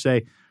time to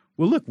say,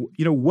 well, look,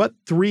 what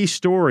 3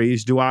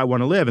 stories do I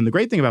want to live? And the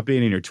great thing about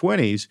being in your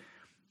 20s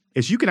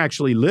is you can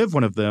actually live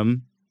one of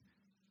them,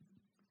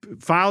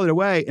 file it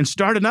away, and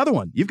start another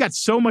one. You've got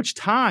so much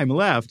time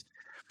left.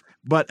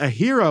 But a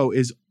hero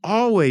is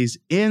always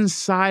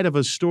inside of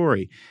a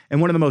story.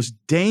 And one of the most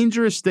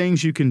dangerous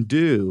things you can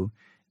do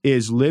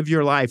is live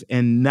your life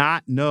and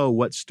not know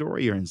what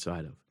story you're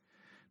inside of.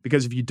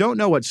 Because if you don't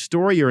know what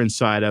story you're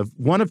inside of,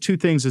 one of 2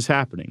 things is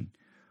happening.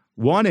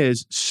 One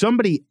is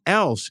somebody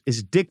else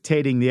is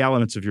dictating the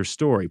elements of your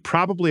story,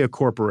 probably a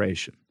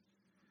corporation,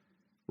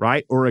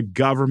 right? Or a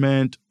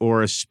government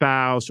or a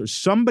spouse or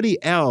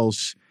somebody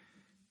else.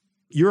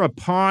 You're a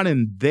pawn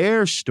in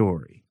their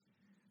story,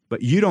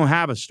 but you don't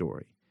have a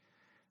story.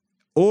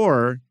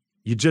 Or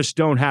you just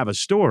don't have a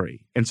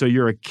story. And so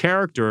you're a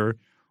character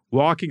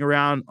walking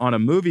around on a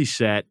movie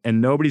set and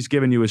nobody's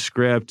giving you a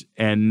script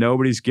and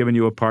nobody's giving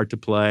you a part to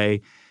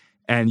play.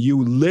 And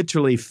you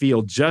literally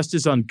feel just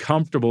as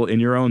uncomfortable in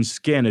your own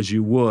skin as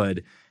you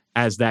would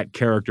as that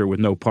character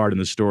with no part in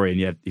the story, and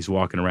yet he's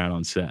walking around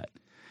on set.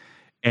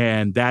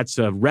 And that's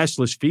a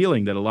restless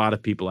feeling that a lot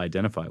of people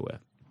identify with.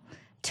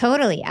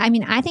 Totally. I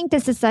mean, I think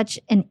this is such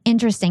an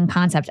interesting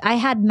concept. I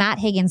had Matt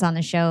Higgins on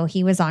the show.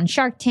 He was on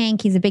Shark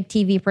Tank. He's a big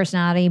TV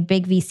personality,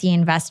 big VC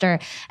investor.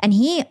 And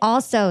he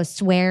also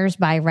swears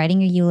by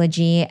writing a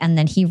eulogy, and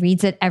then he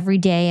reads it every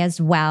day as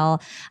well.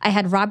 I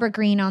had Robert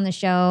Greene on the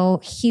show,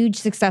 huge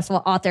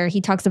successful author. He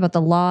talks about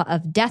the law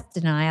of death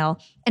denial.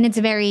 And it's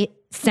very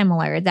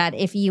similar, that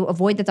if you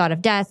avoid the thought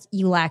of death,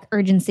 you lack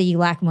urgency, you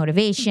lack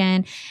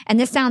motivation. And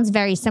this sounds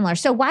very similar.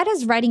 So why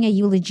does writing a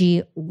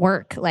eulogy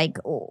work? Like,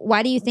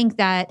 why do you think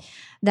that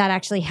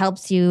actually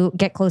helps you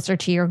get closer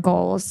to your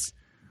goals?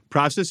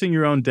 Processing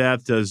your own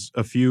death does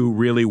a few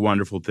really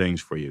wonderful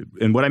things for you.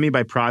 And what I mean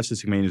by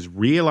processing is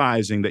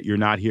realizing that you're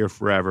not here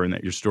forever and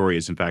that your story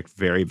is, in fact,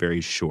 very,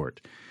 very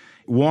short.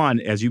 One,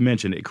 as you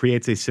mentioned, it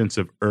creates a sense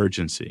of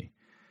urgency.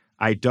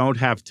 I don't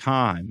have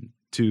time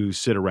to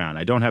sit around.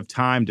 I don't have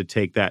time to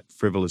take that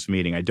frivolous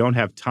meeting. I don't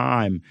have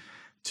time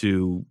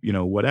to,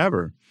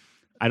 whatever.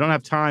 I don't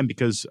have time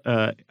because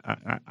I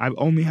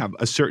only have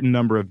a certain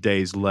number of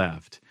days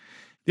left.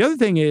 The other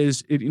thing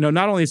is,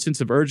 not only a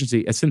sense of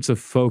urgency, a sense of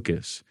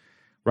focus,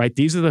 right?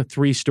 These are the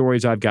 3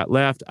 stories I've got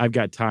left. I've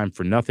got time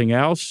for nothing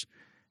else,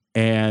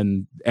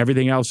 and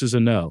everything else is a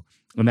no.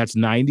 And that's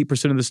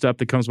 90% of the stuff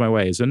that comes my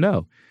way is a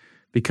no.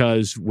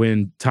 Because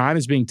when time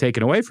is being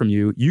taken away from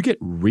you, you get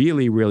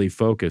really, really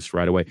focused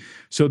right away.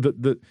 So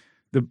the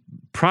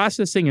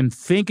processing and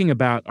thinking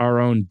about our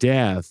own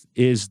death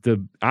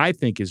I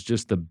think is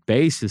just the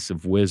basis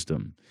of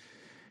wisdom.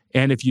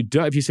 And if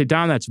you say,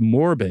 Don, that's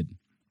morbid,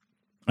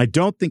 I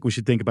don't think we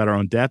should think about our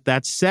own death.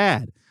 That's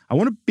sad. I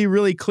want to be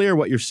really clear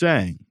what you're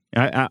saying.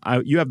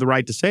 You have the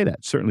right to say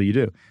that. Certainly you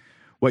do.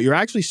 What you're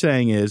actually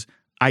saying is,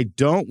 I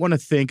don't want to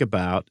think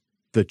about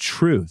the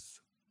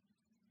truth.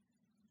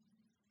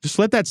 Just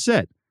let that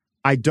sit.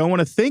 I don't want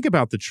to think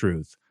about the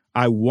truth.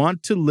 I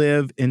want to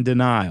live in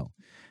denial.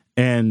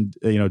 And,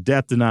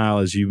 death denial,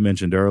 as you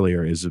mentioned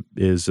earlier, is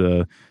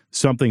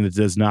something that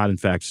does not, in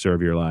fact,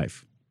 serve your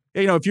life.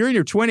 If you're in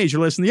your 20s,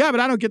 you're listening, yeah, but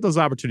I don't get those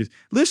opportunities.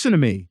 Listen to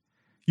me.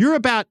 You're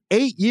about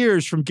 8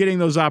 years from getting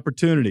those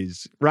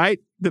opportunities, right?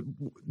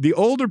 The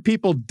older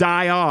people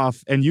die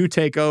off and you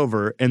take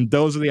over, and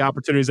those are the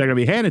opportunities that are going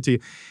to be handed to you.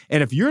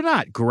 And if you're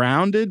not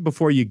grounded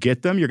before you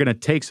get them, you're going to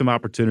take some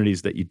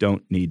opportunities that you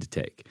don't need to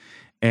take.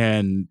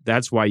 And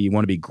that's why you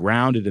want to be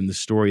grounded in the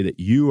story that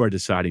you are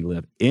deciding to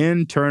live.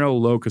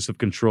 Internal locus of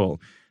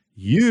control.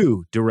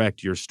 You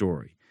direct your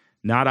story,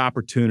 not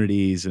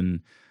opportunities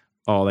and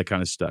all that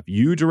kind of stuff.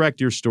 You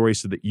direct your story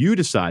so that you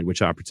decide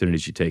which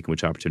opportunities you take and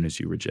which opportunities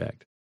you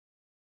reject.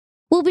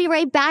 We'll be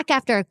right back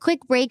after a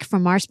quick break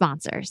from our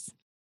sponsors.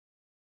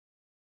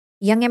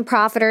 Young and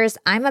Profiters,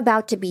 I'm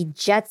about to be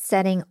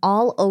jet-setting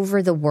all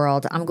over the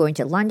world. I'm going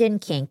to London,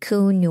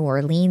 Cancun, New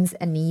Orleans,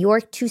 and New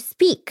York to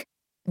speak.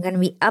 I'm going to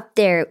be up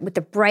there with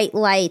the bright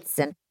lights,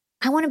 and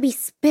I want to be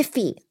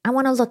spiffy. I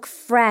want to look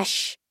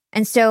fresh.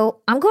 And so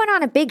I'm going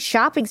on a big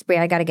shopping spree.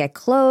 I got to get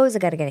clothes. I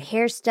got to get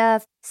hair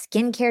stuff,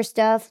 skincare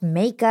stuff,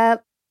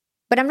 makeup.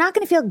 But I'm not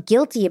going to feel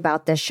guilty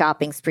about this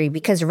shopping spree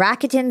because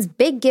Rakuten's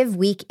Big Give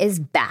Week is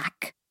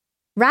back.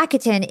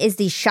 Rakuten is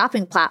the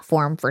shopping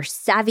platform for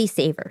savvy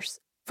savers.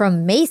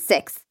 From May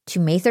 6th to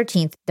May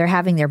 13th, they're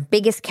having their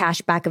biggest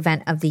cashback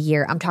event of the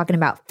year. I'm talking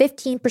about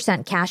 15%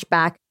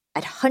 cashback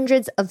at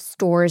hundreds of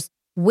stores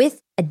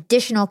with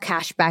additional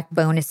cashback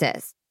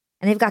bonuses.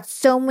 And they've got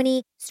so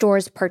many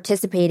stores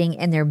participating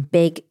in their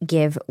Big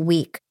Give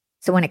Week.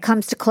 So when it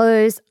comes to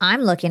clothes,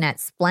 I'm looking at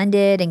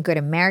Splendid and Good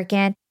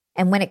American.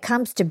 And when it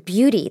comes to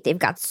beauty, they've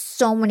got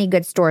so many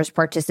good stores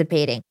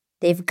participating.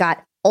 They've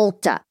got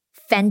Ulta,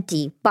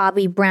 Fenty,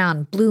 Bobbi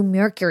Brown, Blue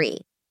Mercury,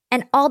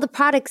 and all the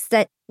products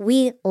that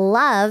we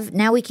love.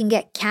 Now we can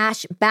get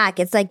cash back.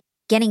 It's like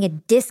getting a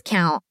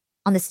discount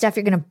on the stuff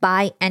you're going to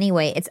buy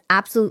anyway. It's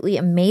absolutely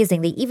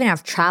amazing. They even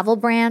have travel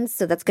brands,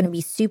 so that's going to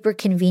be super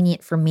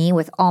convenient for me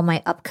with all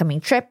my upcoming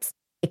trips.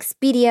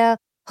 Expedia,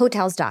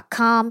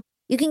 Hotels.com.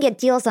 You can get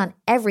deals on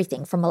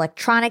everything from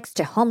electronics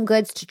to home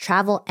goods to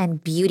travel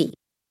and beauty.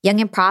 Young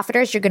and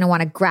Profiters, you're going to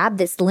want to grab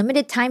this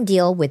limited time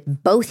deal with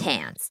both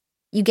hands.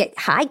 You get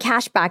high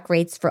cashback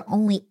rates for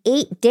only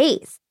 8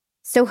 days.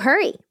 So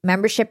hurry.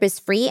 Membership is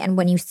free, and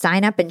when you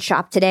sign up and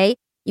shop today,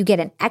 you get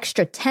an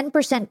extra 10%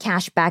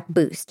 cashback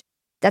boost.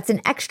 That's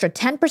an extra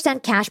 10%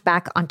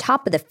 cashback on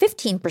top of the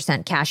 15%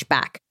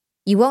 cashback.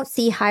 You won't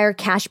see higher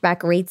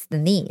cashback rates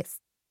than these.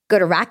 Go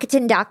to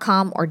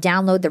Rakuten.com or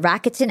download the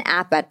Rakuten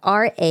app at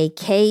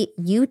Rakuten.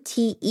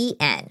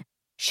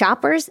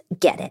 Shoppers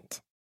get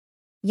it.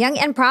 Young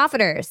and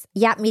Profiters.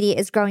 Yap Media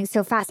is growing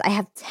so fast. I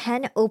have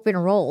 10 open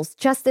roles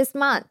just this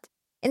month.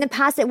 In the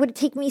past, it would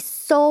take me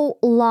so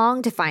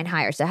long to find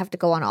hires. I have to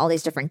go on all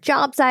these different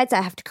job sites.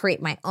 I have to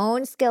create my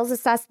own skills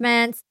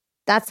assessments.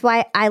 That's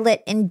why I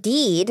let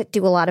Indeed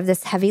do a lot of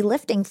this heavy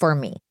lifting for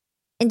me.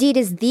 Indeed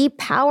is the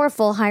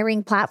powerful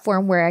hiring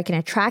platform where I can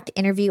attract,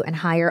 interview, and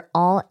hire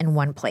all in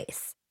one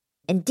place.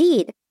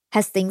 Indeed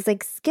has things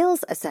like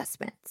skills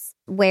assessments,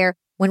 where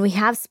when we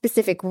have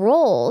specific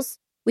roles,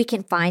 we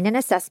can find an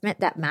assessment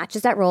that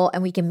matches that role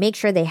and we can make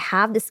sure they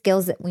have the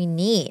skills that we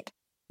need.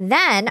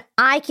 Then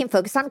I can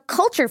focus on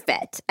culture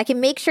fit. I can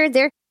make sure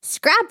they're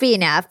scrappy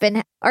enough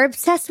and are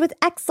obsessed with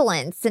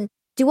excellence and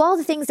do all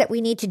the things that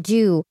we need to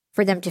do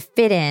for them to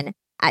fit in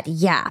at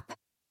Yap.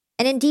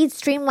 And Indeed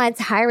streamlines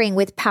hiring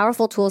with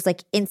powerful tools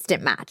like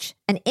Instant Match.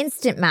 An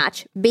Instant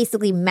Match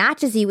basically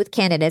matches you with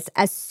candidates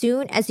as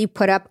soon as you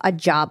put up a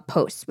job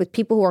post with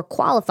people who are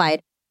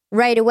qualified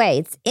right away.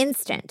 It's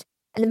instant.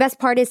 And the best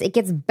part is it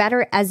gets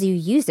better as you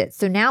use it.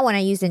 So now when I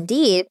use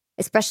Indeed,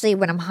 especially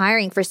when I'm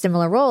hiring for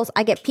similar roles,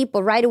 I get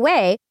people right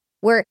away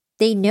where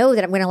they know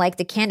that I'm going to like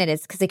the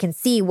candidates because they can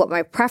see what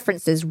my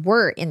preferences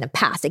were in the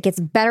past. It gets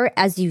better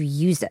as you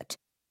use it.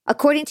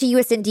 According to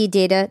US Indeed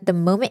data, the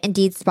moment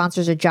Indeed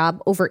sponsors a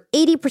job, over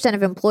 80%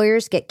 of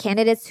employers get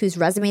candidates whose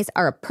resumes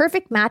are a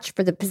perfect match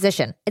for the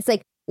position. It's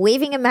like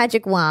waving a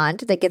magic wand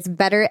that gets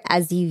better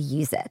as you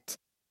use it.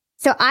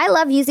 So I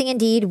love using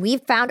Indeed.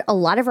 We've found a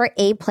lot of our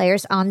A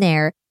players on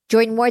there.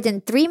 Join more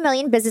than 3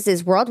 million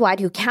businesses worldwide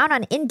who count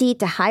on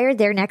Indeed to hire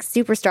their next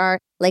superstar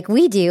like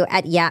we do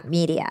at Yap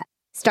Media.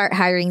 Start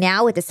hiring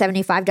now with a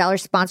 $75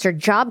 sponsored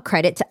job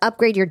credit to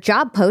upgrade your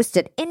job post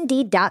at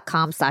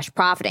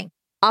Indeed.com/profiting.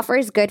 Offer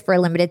is good for a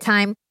limited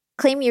time.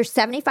 Claim your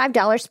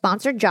 $75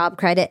 sponsored job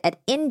credit at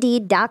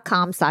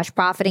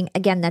Indeed.com/profiting.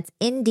 Again, that's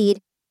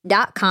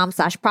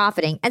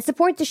Indeed.com/profiting. And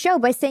support the show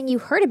by saying you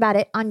heard about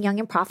it on Young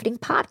and Profiting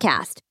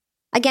Podcast.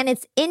 Again,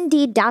 it's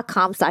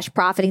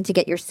Indeed.com/profiting to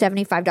get your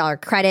 $75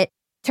 credit.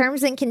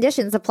 Terms and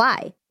conditions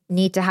apply.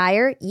 Need to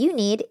hire? You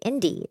need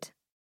Indeed.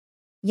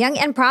 Young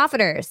and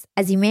Profiters,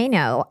 as you may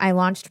know, I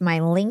launched my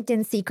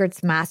LinkedIn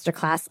Secrets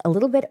Masterclass a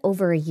little bit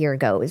over a year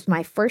ago. It was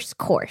my first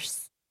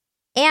course.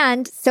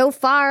 And so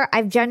far,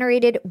 I've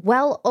generated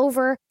well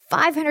over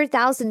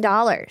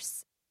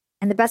 $500,000.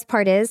 And the best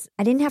part is,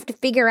 I didn't have to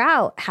figure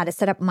out how to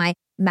set up my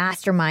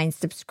mastermind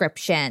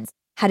subscriptions,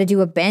 how to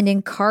do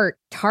abandoned cart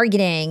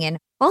targeting, and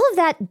all of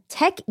that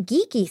tech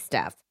geeky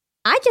stuff.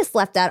 I just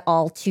left that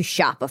all to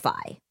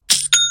Shopify.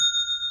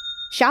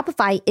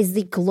 Shopify is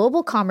the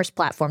global commerce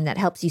platform that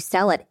helps you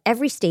sell at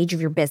every stage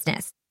of your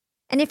business.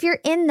 And if you're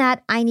in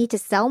that I need to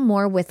sell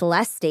more with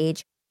less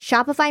stage,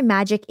 Shopify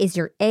Magic is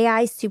your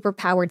AI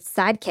superpowered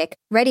sidekick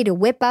ready to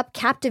whip up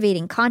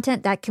captivating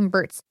content that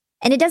converts.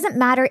 And it doesn't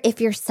matter if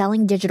you're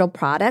selling digital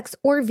products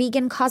or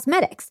vegan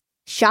cosmetics.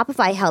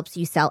 Shopify helps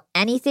you sell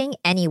anything,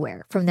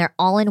 anywhere, from their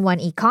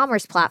all-in-one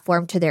e-commerce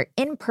platform to their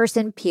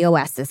in-person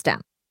POS system.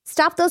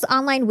 Stop those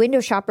online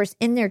window shoppers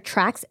in their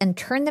tracks and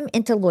turn them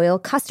into loyal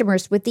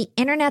customers with the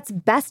internet's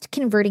best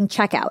converting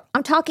checkout.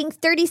 I'm talking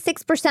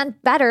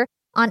 36% better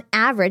on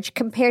average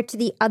compared to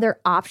the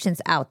other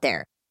options out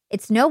there.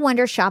 It's no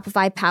wonder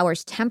Shopify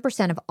powers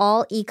 10% of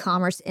all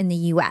e-commerce in the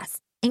US,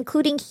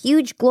 including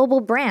huge global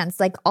brands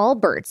like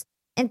Allbirds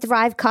and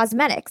Thrive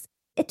Cosmetics.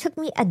 It took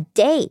me a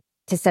day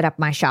to set up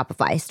my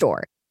Shopify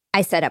store.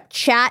 I set up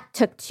chat,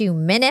 took 2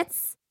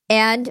 minutes,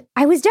 and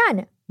I was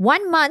done.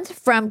 1 month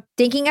from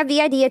thinking of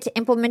the idea to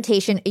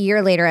implementation, a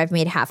year later, I've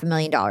made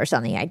 $500,000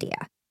 on the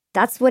idea.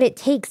 That's what it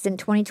takes in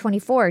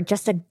 2024,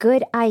 just a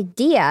good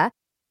idea,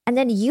 and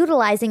then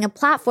utilizing a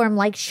platform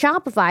like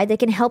Shopify that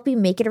can help you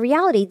make it a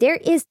reality. There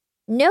is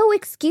no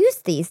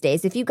excuse these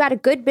days. If you've got a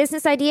good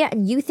business idea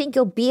and you think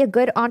you'll be a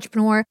good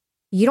entrepreneur,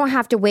 you don't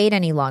have to wait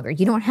any longer.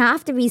 You don't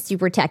have to be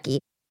super techie,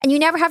 and you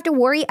never have to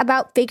worry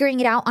about figuring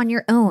it out on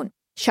your own.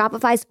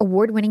 Shopify's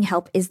award-winning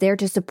help is there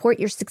to support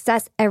your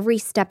success every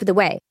step of the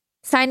way.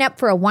 Sign up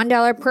for a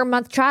 $1 per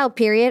month trial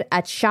period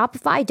at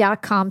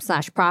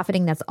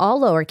shopify.com/profiting. That's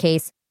all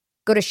lowercase.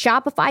 Go to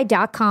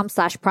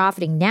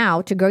shopify.com/profiting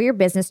now to grow your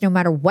business no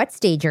matter what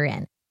stage you're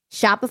in.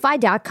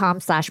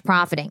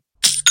 Shopify.com/profiting.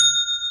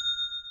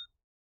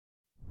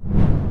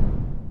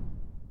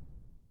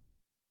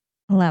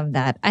 Love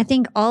that. I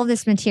think all of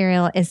this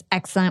material is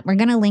excellent. We're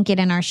going to link it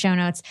in our show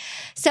notes.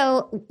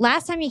 So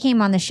last time you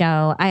came on the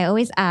show, I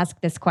always ask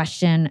this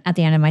question at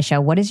the end of my show.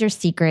 What is your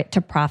secret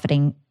to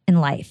profiting in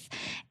life?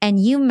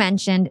 And you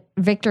mentioned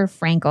Viktor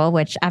Frankl,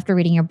 which after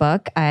reading your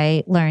book,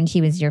 I learned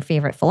he was your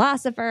favorite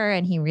philosopher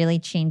and he really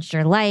changed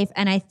your life.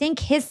 And I think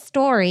his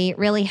story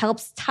really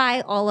helps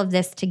tie all of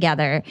this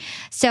together.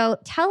 So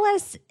tell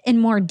us in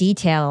more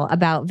detail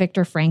about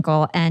Viktor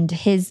Frankl and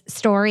his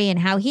story and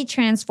how he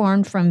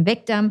transformed from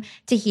victim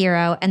to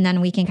hero. And then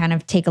we can kind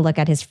of take a look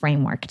at his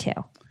framework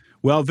too.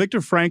 Well, Viktor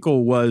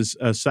Frankl was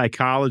a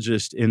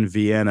psychologist in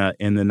Vienna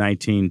in the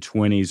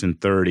 1920s and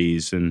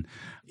 30s, and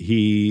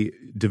he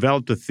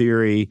developed a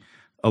theory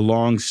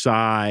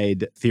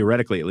alongside,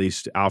 theoretically at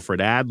least,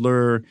 Alfred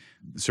Adler.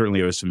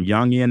 Certainly there was some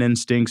Jungian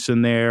instincts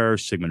in there.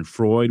 Sigmund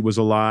Freud was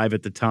alive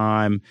at the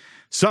time.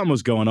 Something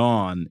was going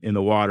on in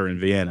the water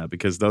in Vienna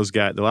because those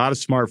guys, a lot of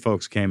smart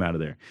folks came out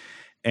of there.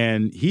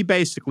 And he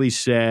basically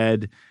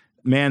said,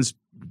 man's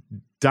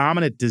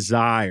dominant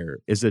desire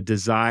is a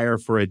desire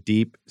for a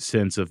deep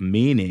sense of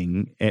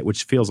meaning,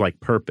 which feels like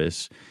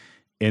purpose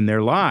in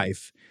their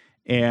life.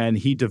 And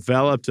he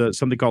developed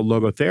something called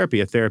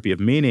logotherapy, a therapy of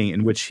meaning,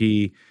 in which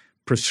he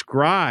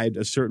prescribed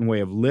a certain way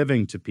of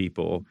living to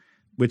people,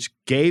 which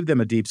gave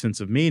them a deep sense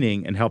of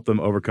meaning and helped them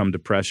overcome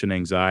depression,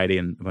 anxiety,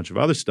 and a bunch of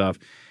other stuff.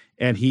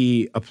 And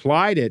he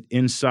applied it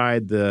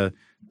inside the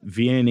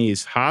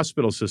Viennese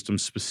hospital system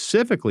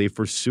specifically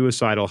for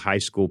suicidal high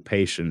school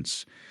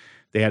patients.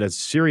 They had a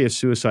serious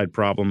suicide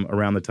problem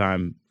around the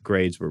time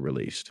grades were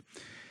released.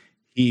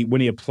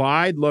 When he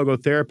applied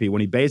logotherapy,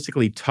 when he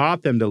basically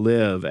taught them to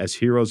live as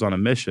heroes on a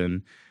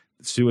mission,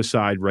 the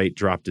suicide rate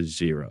dropped to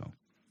 0.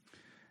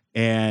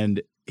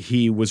 And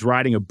he was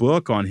writing a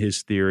book on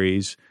his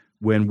theories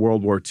when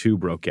World War II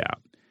broke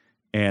out.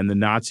 And the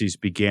Nazis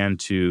began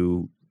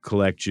to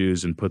collect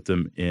Jews and put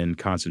them in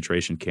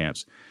concentration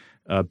camps.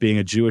 Being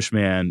a Jewish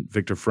man,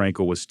 Viktor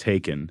Frankl was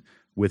taken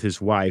with his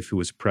wife, who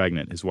was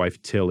pregnant. His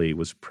wife, Tilly,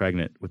 was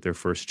pregnant with their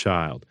first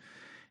child.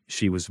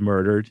 She was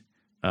murdered.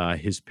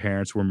 His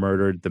parents were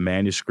murdered. The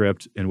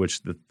manuscript in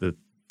which the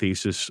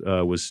thesis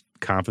was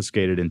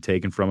confiscated and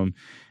taken from him.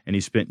 And he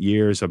spent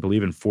years, I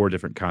believe, in 4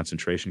 different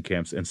concentration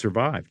camps and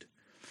survived.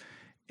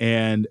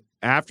 And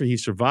after he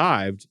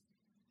survived,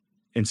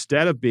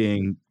 instead of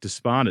being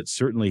despondent,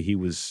 certainly he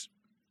was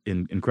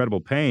in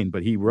incredible pain,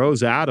 but he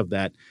rose out of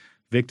that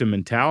victim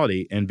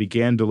mentality and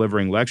began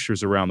delivering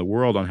lectures around the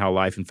world on how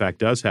life, in fact,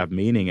 does have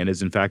meaning and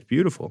is, in fact,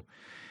 beautiful.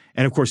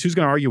 And, of course, who's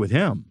going to argue with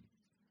him,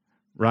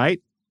 right?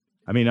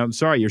 I mean, I'm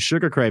sorry, your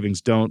sugar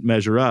cravings don't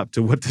measure up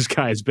to what this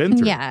guy has been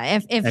through. Yeah,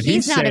 if And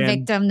he's not saying, a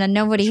victim, then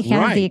nobody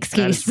has the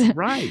excuse. That is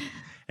right.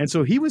 And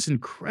so he was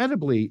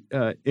incredibly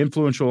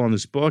influential on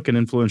this book and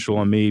influential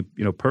on me,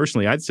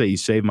 personally. I'd say he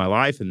saved my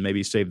life and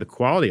maybe saved the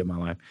quality of my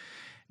life.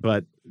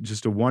 But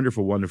just a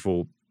wonderful,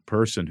 wonderful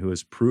person who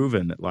has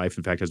proven that life,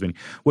 in fact, has meaning.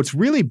 What's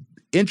really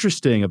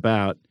interesting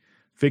about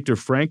Viktor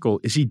Frankl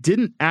is he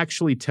didn't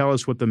actually tell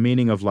us what the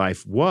meaning of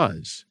life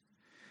was.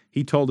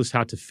 He told us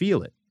how to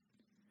feel it.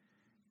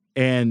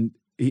 And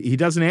he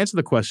doesn't answer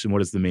the question,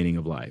 what is the meaning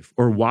of life?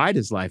 Or why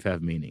does life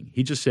have meaning?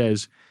 He just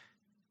says,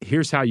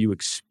 here's how you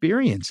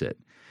experience it.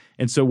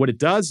 And so what it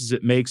does is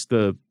it makes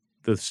the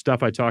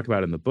stuff I talk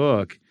about in the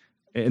book,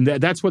 and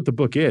that's what the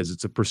book is.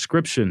 It's a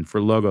prescription for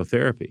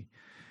logotherapy.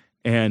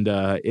 And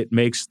it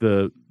makes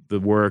the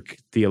work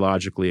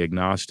theologically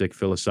agnostic,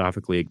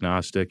 philosophically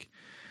agnostic.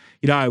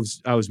 I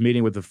was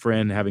meeting with a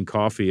friend, having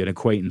coffee, an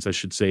acquaintance, I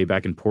should say,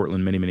 back in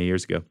Portland many, many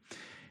years ago.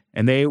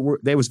 And it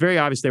was very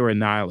obvious they were a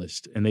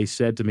nihilist. And they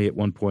said to me at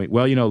one point,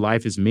 well,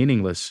 life is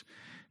meaningless.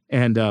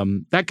 And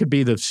that could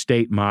be the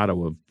state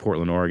motto of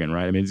Portland, Oregon,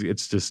 right? I mean,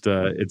 it's just,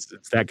 it's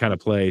that kind of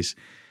place.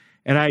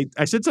 And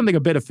I said something a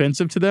bit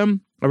offensive to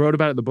them. I wrote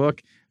about it in the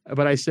book.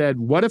 But I said,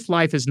 what if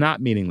life is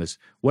not meaningless?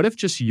 What if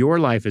just your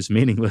life is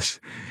meaningless?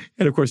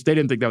 And of course, they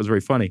didn't think that was very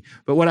funny.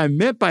 But what I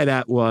meant by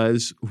that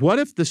was, what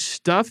if the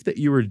stuff that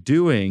you were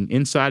doing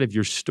inside of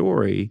your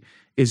story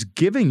is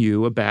giving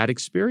you a bad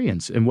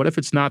experience? And what if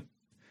it's not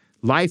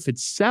life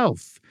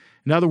itself?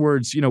 In other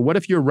words, what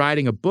if you're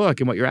writing a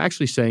book and what you're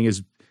actually saying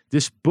is,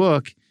 this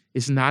book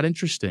is not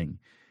interesting?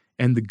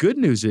 And the good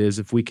news is,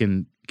 if we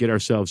can get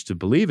ourselves to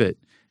believe it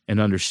and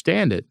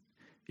understand it,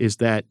 is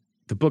that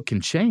the book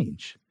can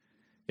change.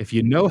 If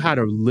you know how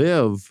to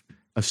live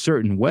a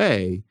certain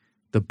way,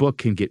 the book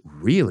can get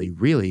really,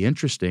 really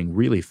interesting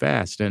really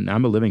fast. And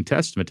I'm a living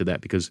testament to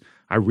that because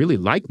I really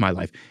like my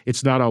life.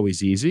 It's not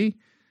always easy.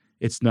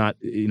 It's not,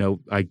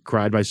 I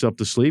cried myself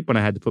to sleep when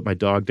I had to put my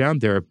dog down.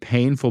 There are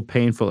painful,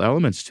 painful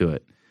elements to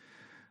it.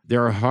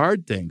 There are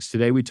hard things.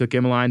 Today we took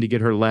Emmeline to get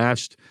her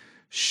last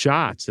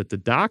shots at the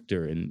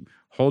doctor and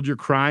hold your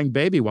crying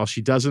baby while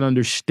she doesn't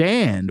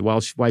understand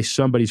why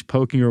somebody's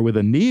poking her with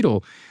a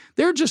needle.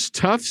 They're just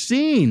tough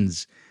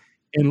scenes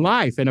in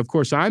life. And of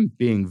course, I'm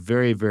being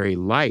very, very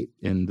light,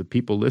 and the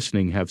people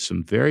listening have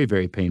some very,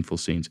 very painful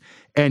scenes.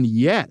 And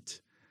yet,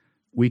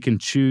 we can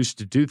choose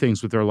to do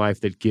things with our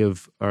life that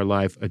give our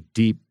life a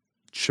deep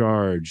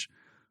charge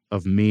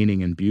of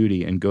meaning and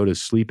beauty, and go to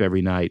sleep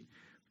every night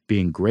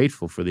being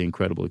grateful for the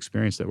incredible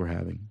experience that we're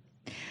having.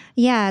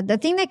 Yeah, the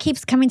thing that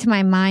keeps coming to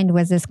my mind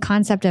was this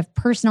concept of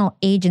personal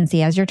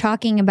agency, as you're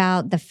talking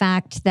about the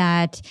fact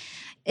that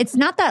it's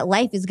not that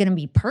life is going to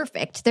be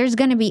perfect. There's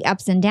going to be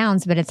ups and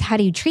downs, but it's how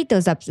do you treat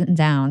those ups and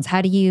downs?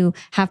 How do you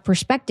have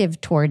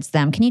perspective towards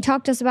them? Can you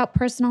talk to us about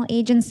personal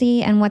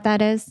agency and what that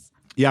is?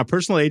 Yeah,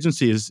 personal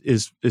agency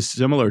is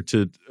similar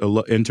to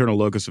internal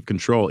locus of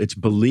control. It's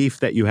belief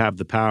that you have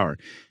the power.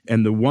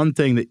 And the one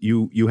thing that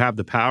you have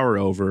the power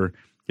over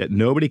that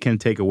nobody can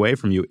take away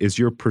from you is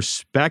your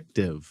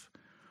perspective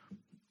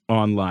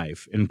on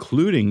life,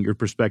 including your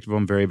perspective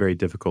on very, very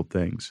difficult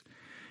things.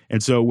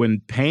 And so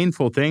when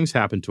painful things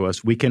happen to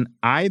us, we can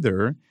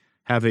either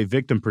have a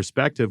victim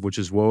perspective, which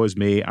is, woe is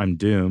me, I'm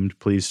doomed,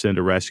 please send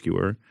a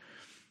rescuer.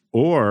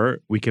 Or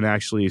we can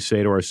actually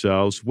say to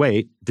ourselves,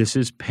 wait, this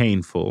is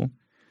painful,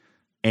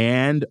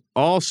 and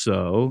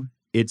also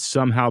it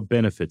somehow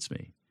benefits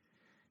me.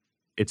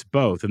 It's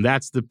both. And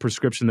that's the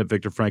prescription that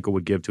Viktor Frankl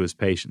would give to his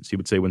patients. He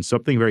would say, when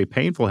something very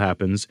painful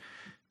happens,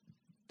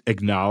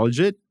 acknowledge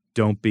it.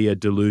 Don't be a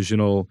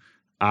delusional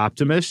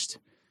optimist.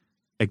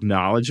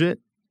 Acknowledge it,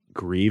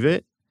 grieve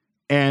it,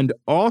 and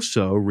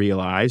also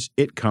realize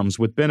it comes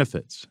with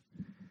benefits.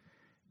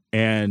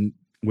 And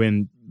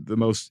in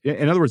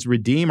other words,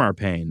 redeem our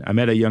pain. I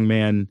met a young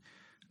man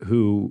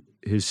who,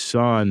 his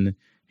son,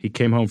 he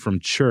came home from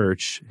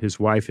church. His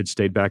wife had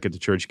stayed back at the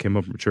church. He came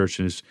home from church,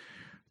 and his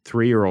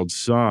 3-year-old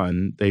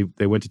son,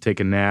 they went to take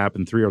a nap,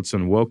 and 3-year-old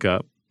son woke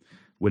up,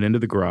 went into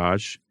the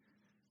garage,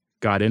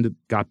 got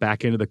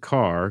back into the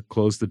car,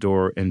 closed the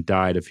door, and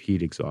died of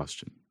heat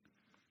exhaustion.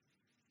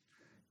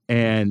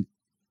 And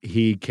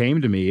he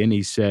came to me and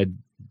he said,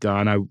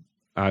 Don,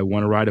 I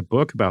want to write a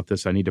book about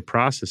this. I need to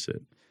process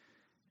it.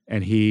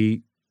 And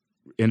he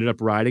ended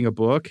up writing a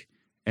book,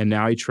 and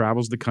now he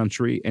travels the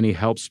country and he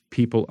helps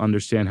people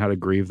understand how to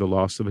grieve the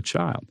loss of a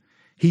child.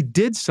 He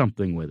did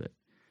something with it.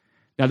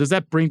 Now, does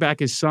that bring back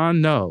his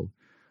son? No.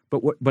 But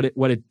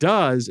what it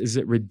does is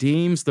it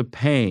redeems the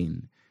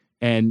pain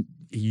and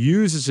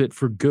uses it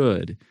for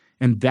good.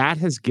 And that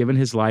has given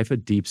his life a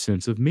deep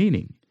sense of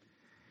meaning.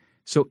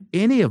 So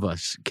any of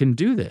us can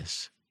do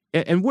this.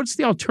 And what's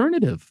the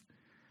alternative?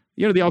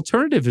 The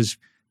alternative is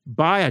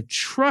buy a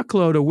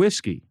truckload of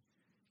whiskey,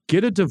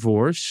 get a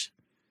divorce,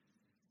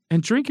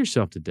 and drink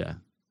yourself to death.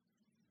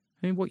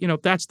 I mean, well,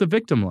 that's the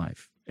victim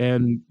life.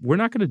 And we're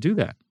not going to do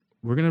that.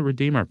 We're going to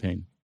redeem our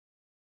pain.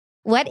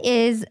 What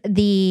is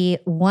the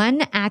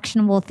one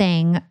actionable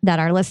thing that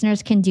our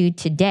listeners can do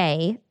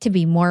today to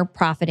be more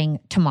profiting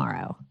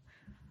tomorrow?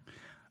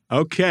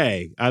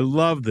 Okay, I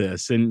love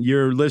this. And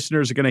your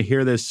listeners are going to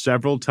hear this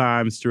several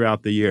times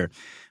throughout the year.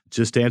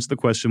 Just answer the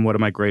question, what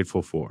am I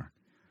grateful for?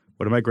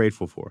 What am I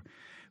grateful for?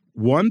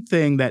 One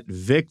thing that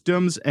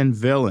victims and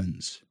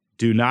villains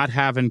do not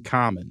have in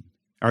common,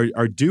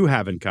 or do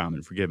have in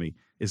common,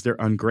 is they're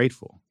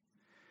ungrateful.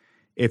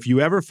 If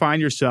you ever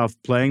find yourself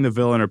playing the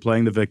villain or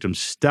playing the victim,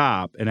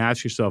 stop and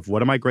ask yourself,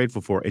 what am I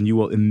grateful for? And you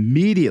will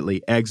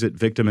immediately exit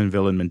victim and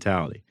villain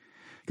mentality.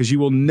 Because you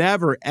will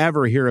never,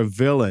 ever hear a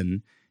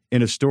villain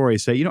in a story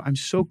say, I'm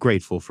so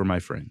grateful for my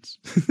friends.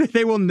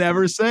 They will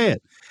never say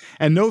it.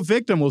 And no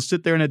victim will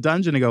sit there in a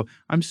dungeon and go,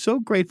 I'm so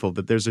grateful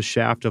that there's a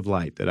shaft of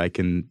light that I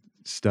can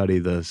study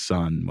the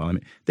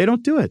sun. They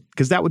don't do it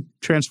because that would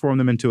transform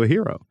them into a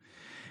hero.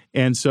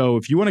 And so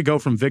if you want to go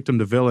from victim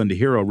to villain to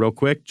hero real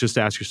quick, just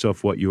ask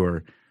yourself what you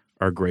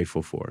are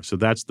grateful for. So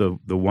that's the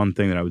one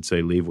thing that I would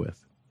say leave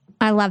with.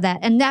 I love that.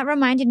 And that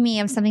reminded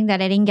me of something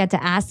that I didn't get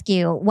to ask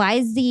you. Why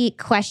is the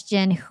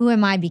question, who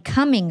am I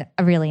becoming,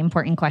 a really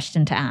important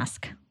question to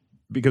ask?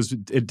 Because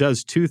it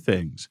does two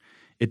things.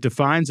 It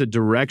defines a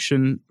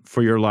direction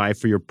for your life,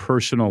 for your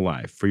personal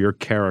life, for your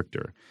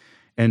character.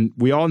 And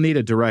we all need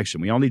a direction.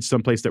 We all need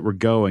someplace that we're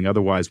going.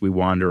 Otherwise, we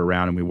wander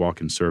around and we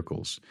walk in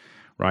circles.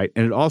 Right?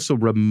 And it also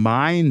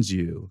reminds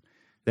you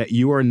that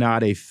you are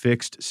not a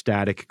fixed,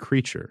 static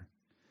creature.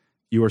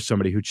 You are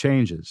somebody who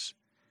changes.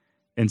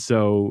 And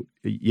so,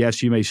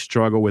 yes, you may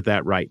struggle with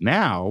that right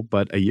now,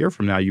 but a year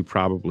from now, you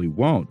probably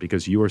won't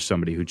because you are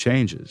somebody who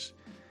changes.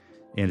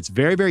 And it's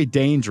very, very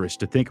dangerous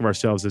to think of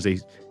ourselves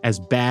as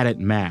bad at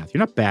math. You're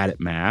not bad at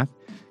math.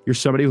 You're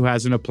somebody who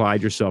hasn't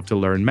applied yourself to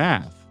learn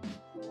math.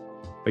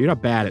 But you're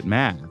not bad at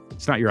math.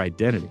 It's not your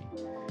identity.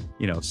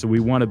 So we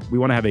want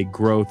to have a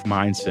growth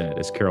mindset,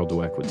 as Carol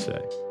Dweck would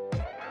say.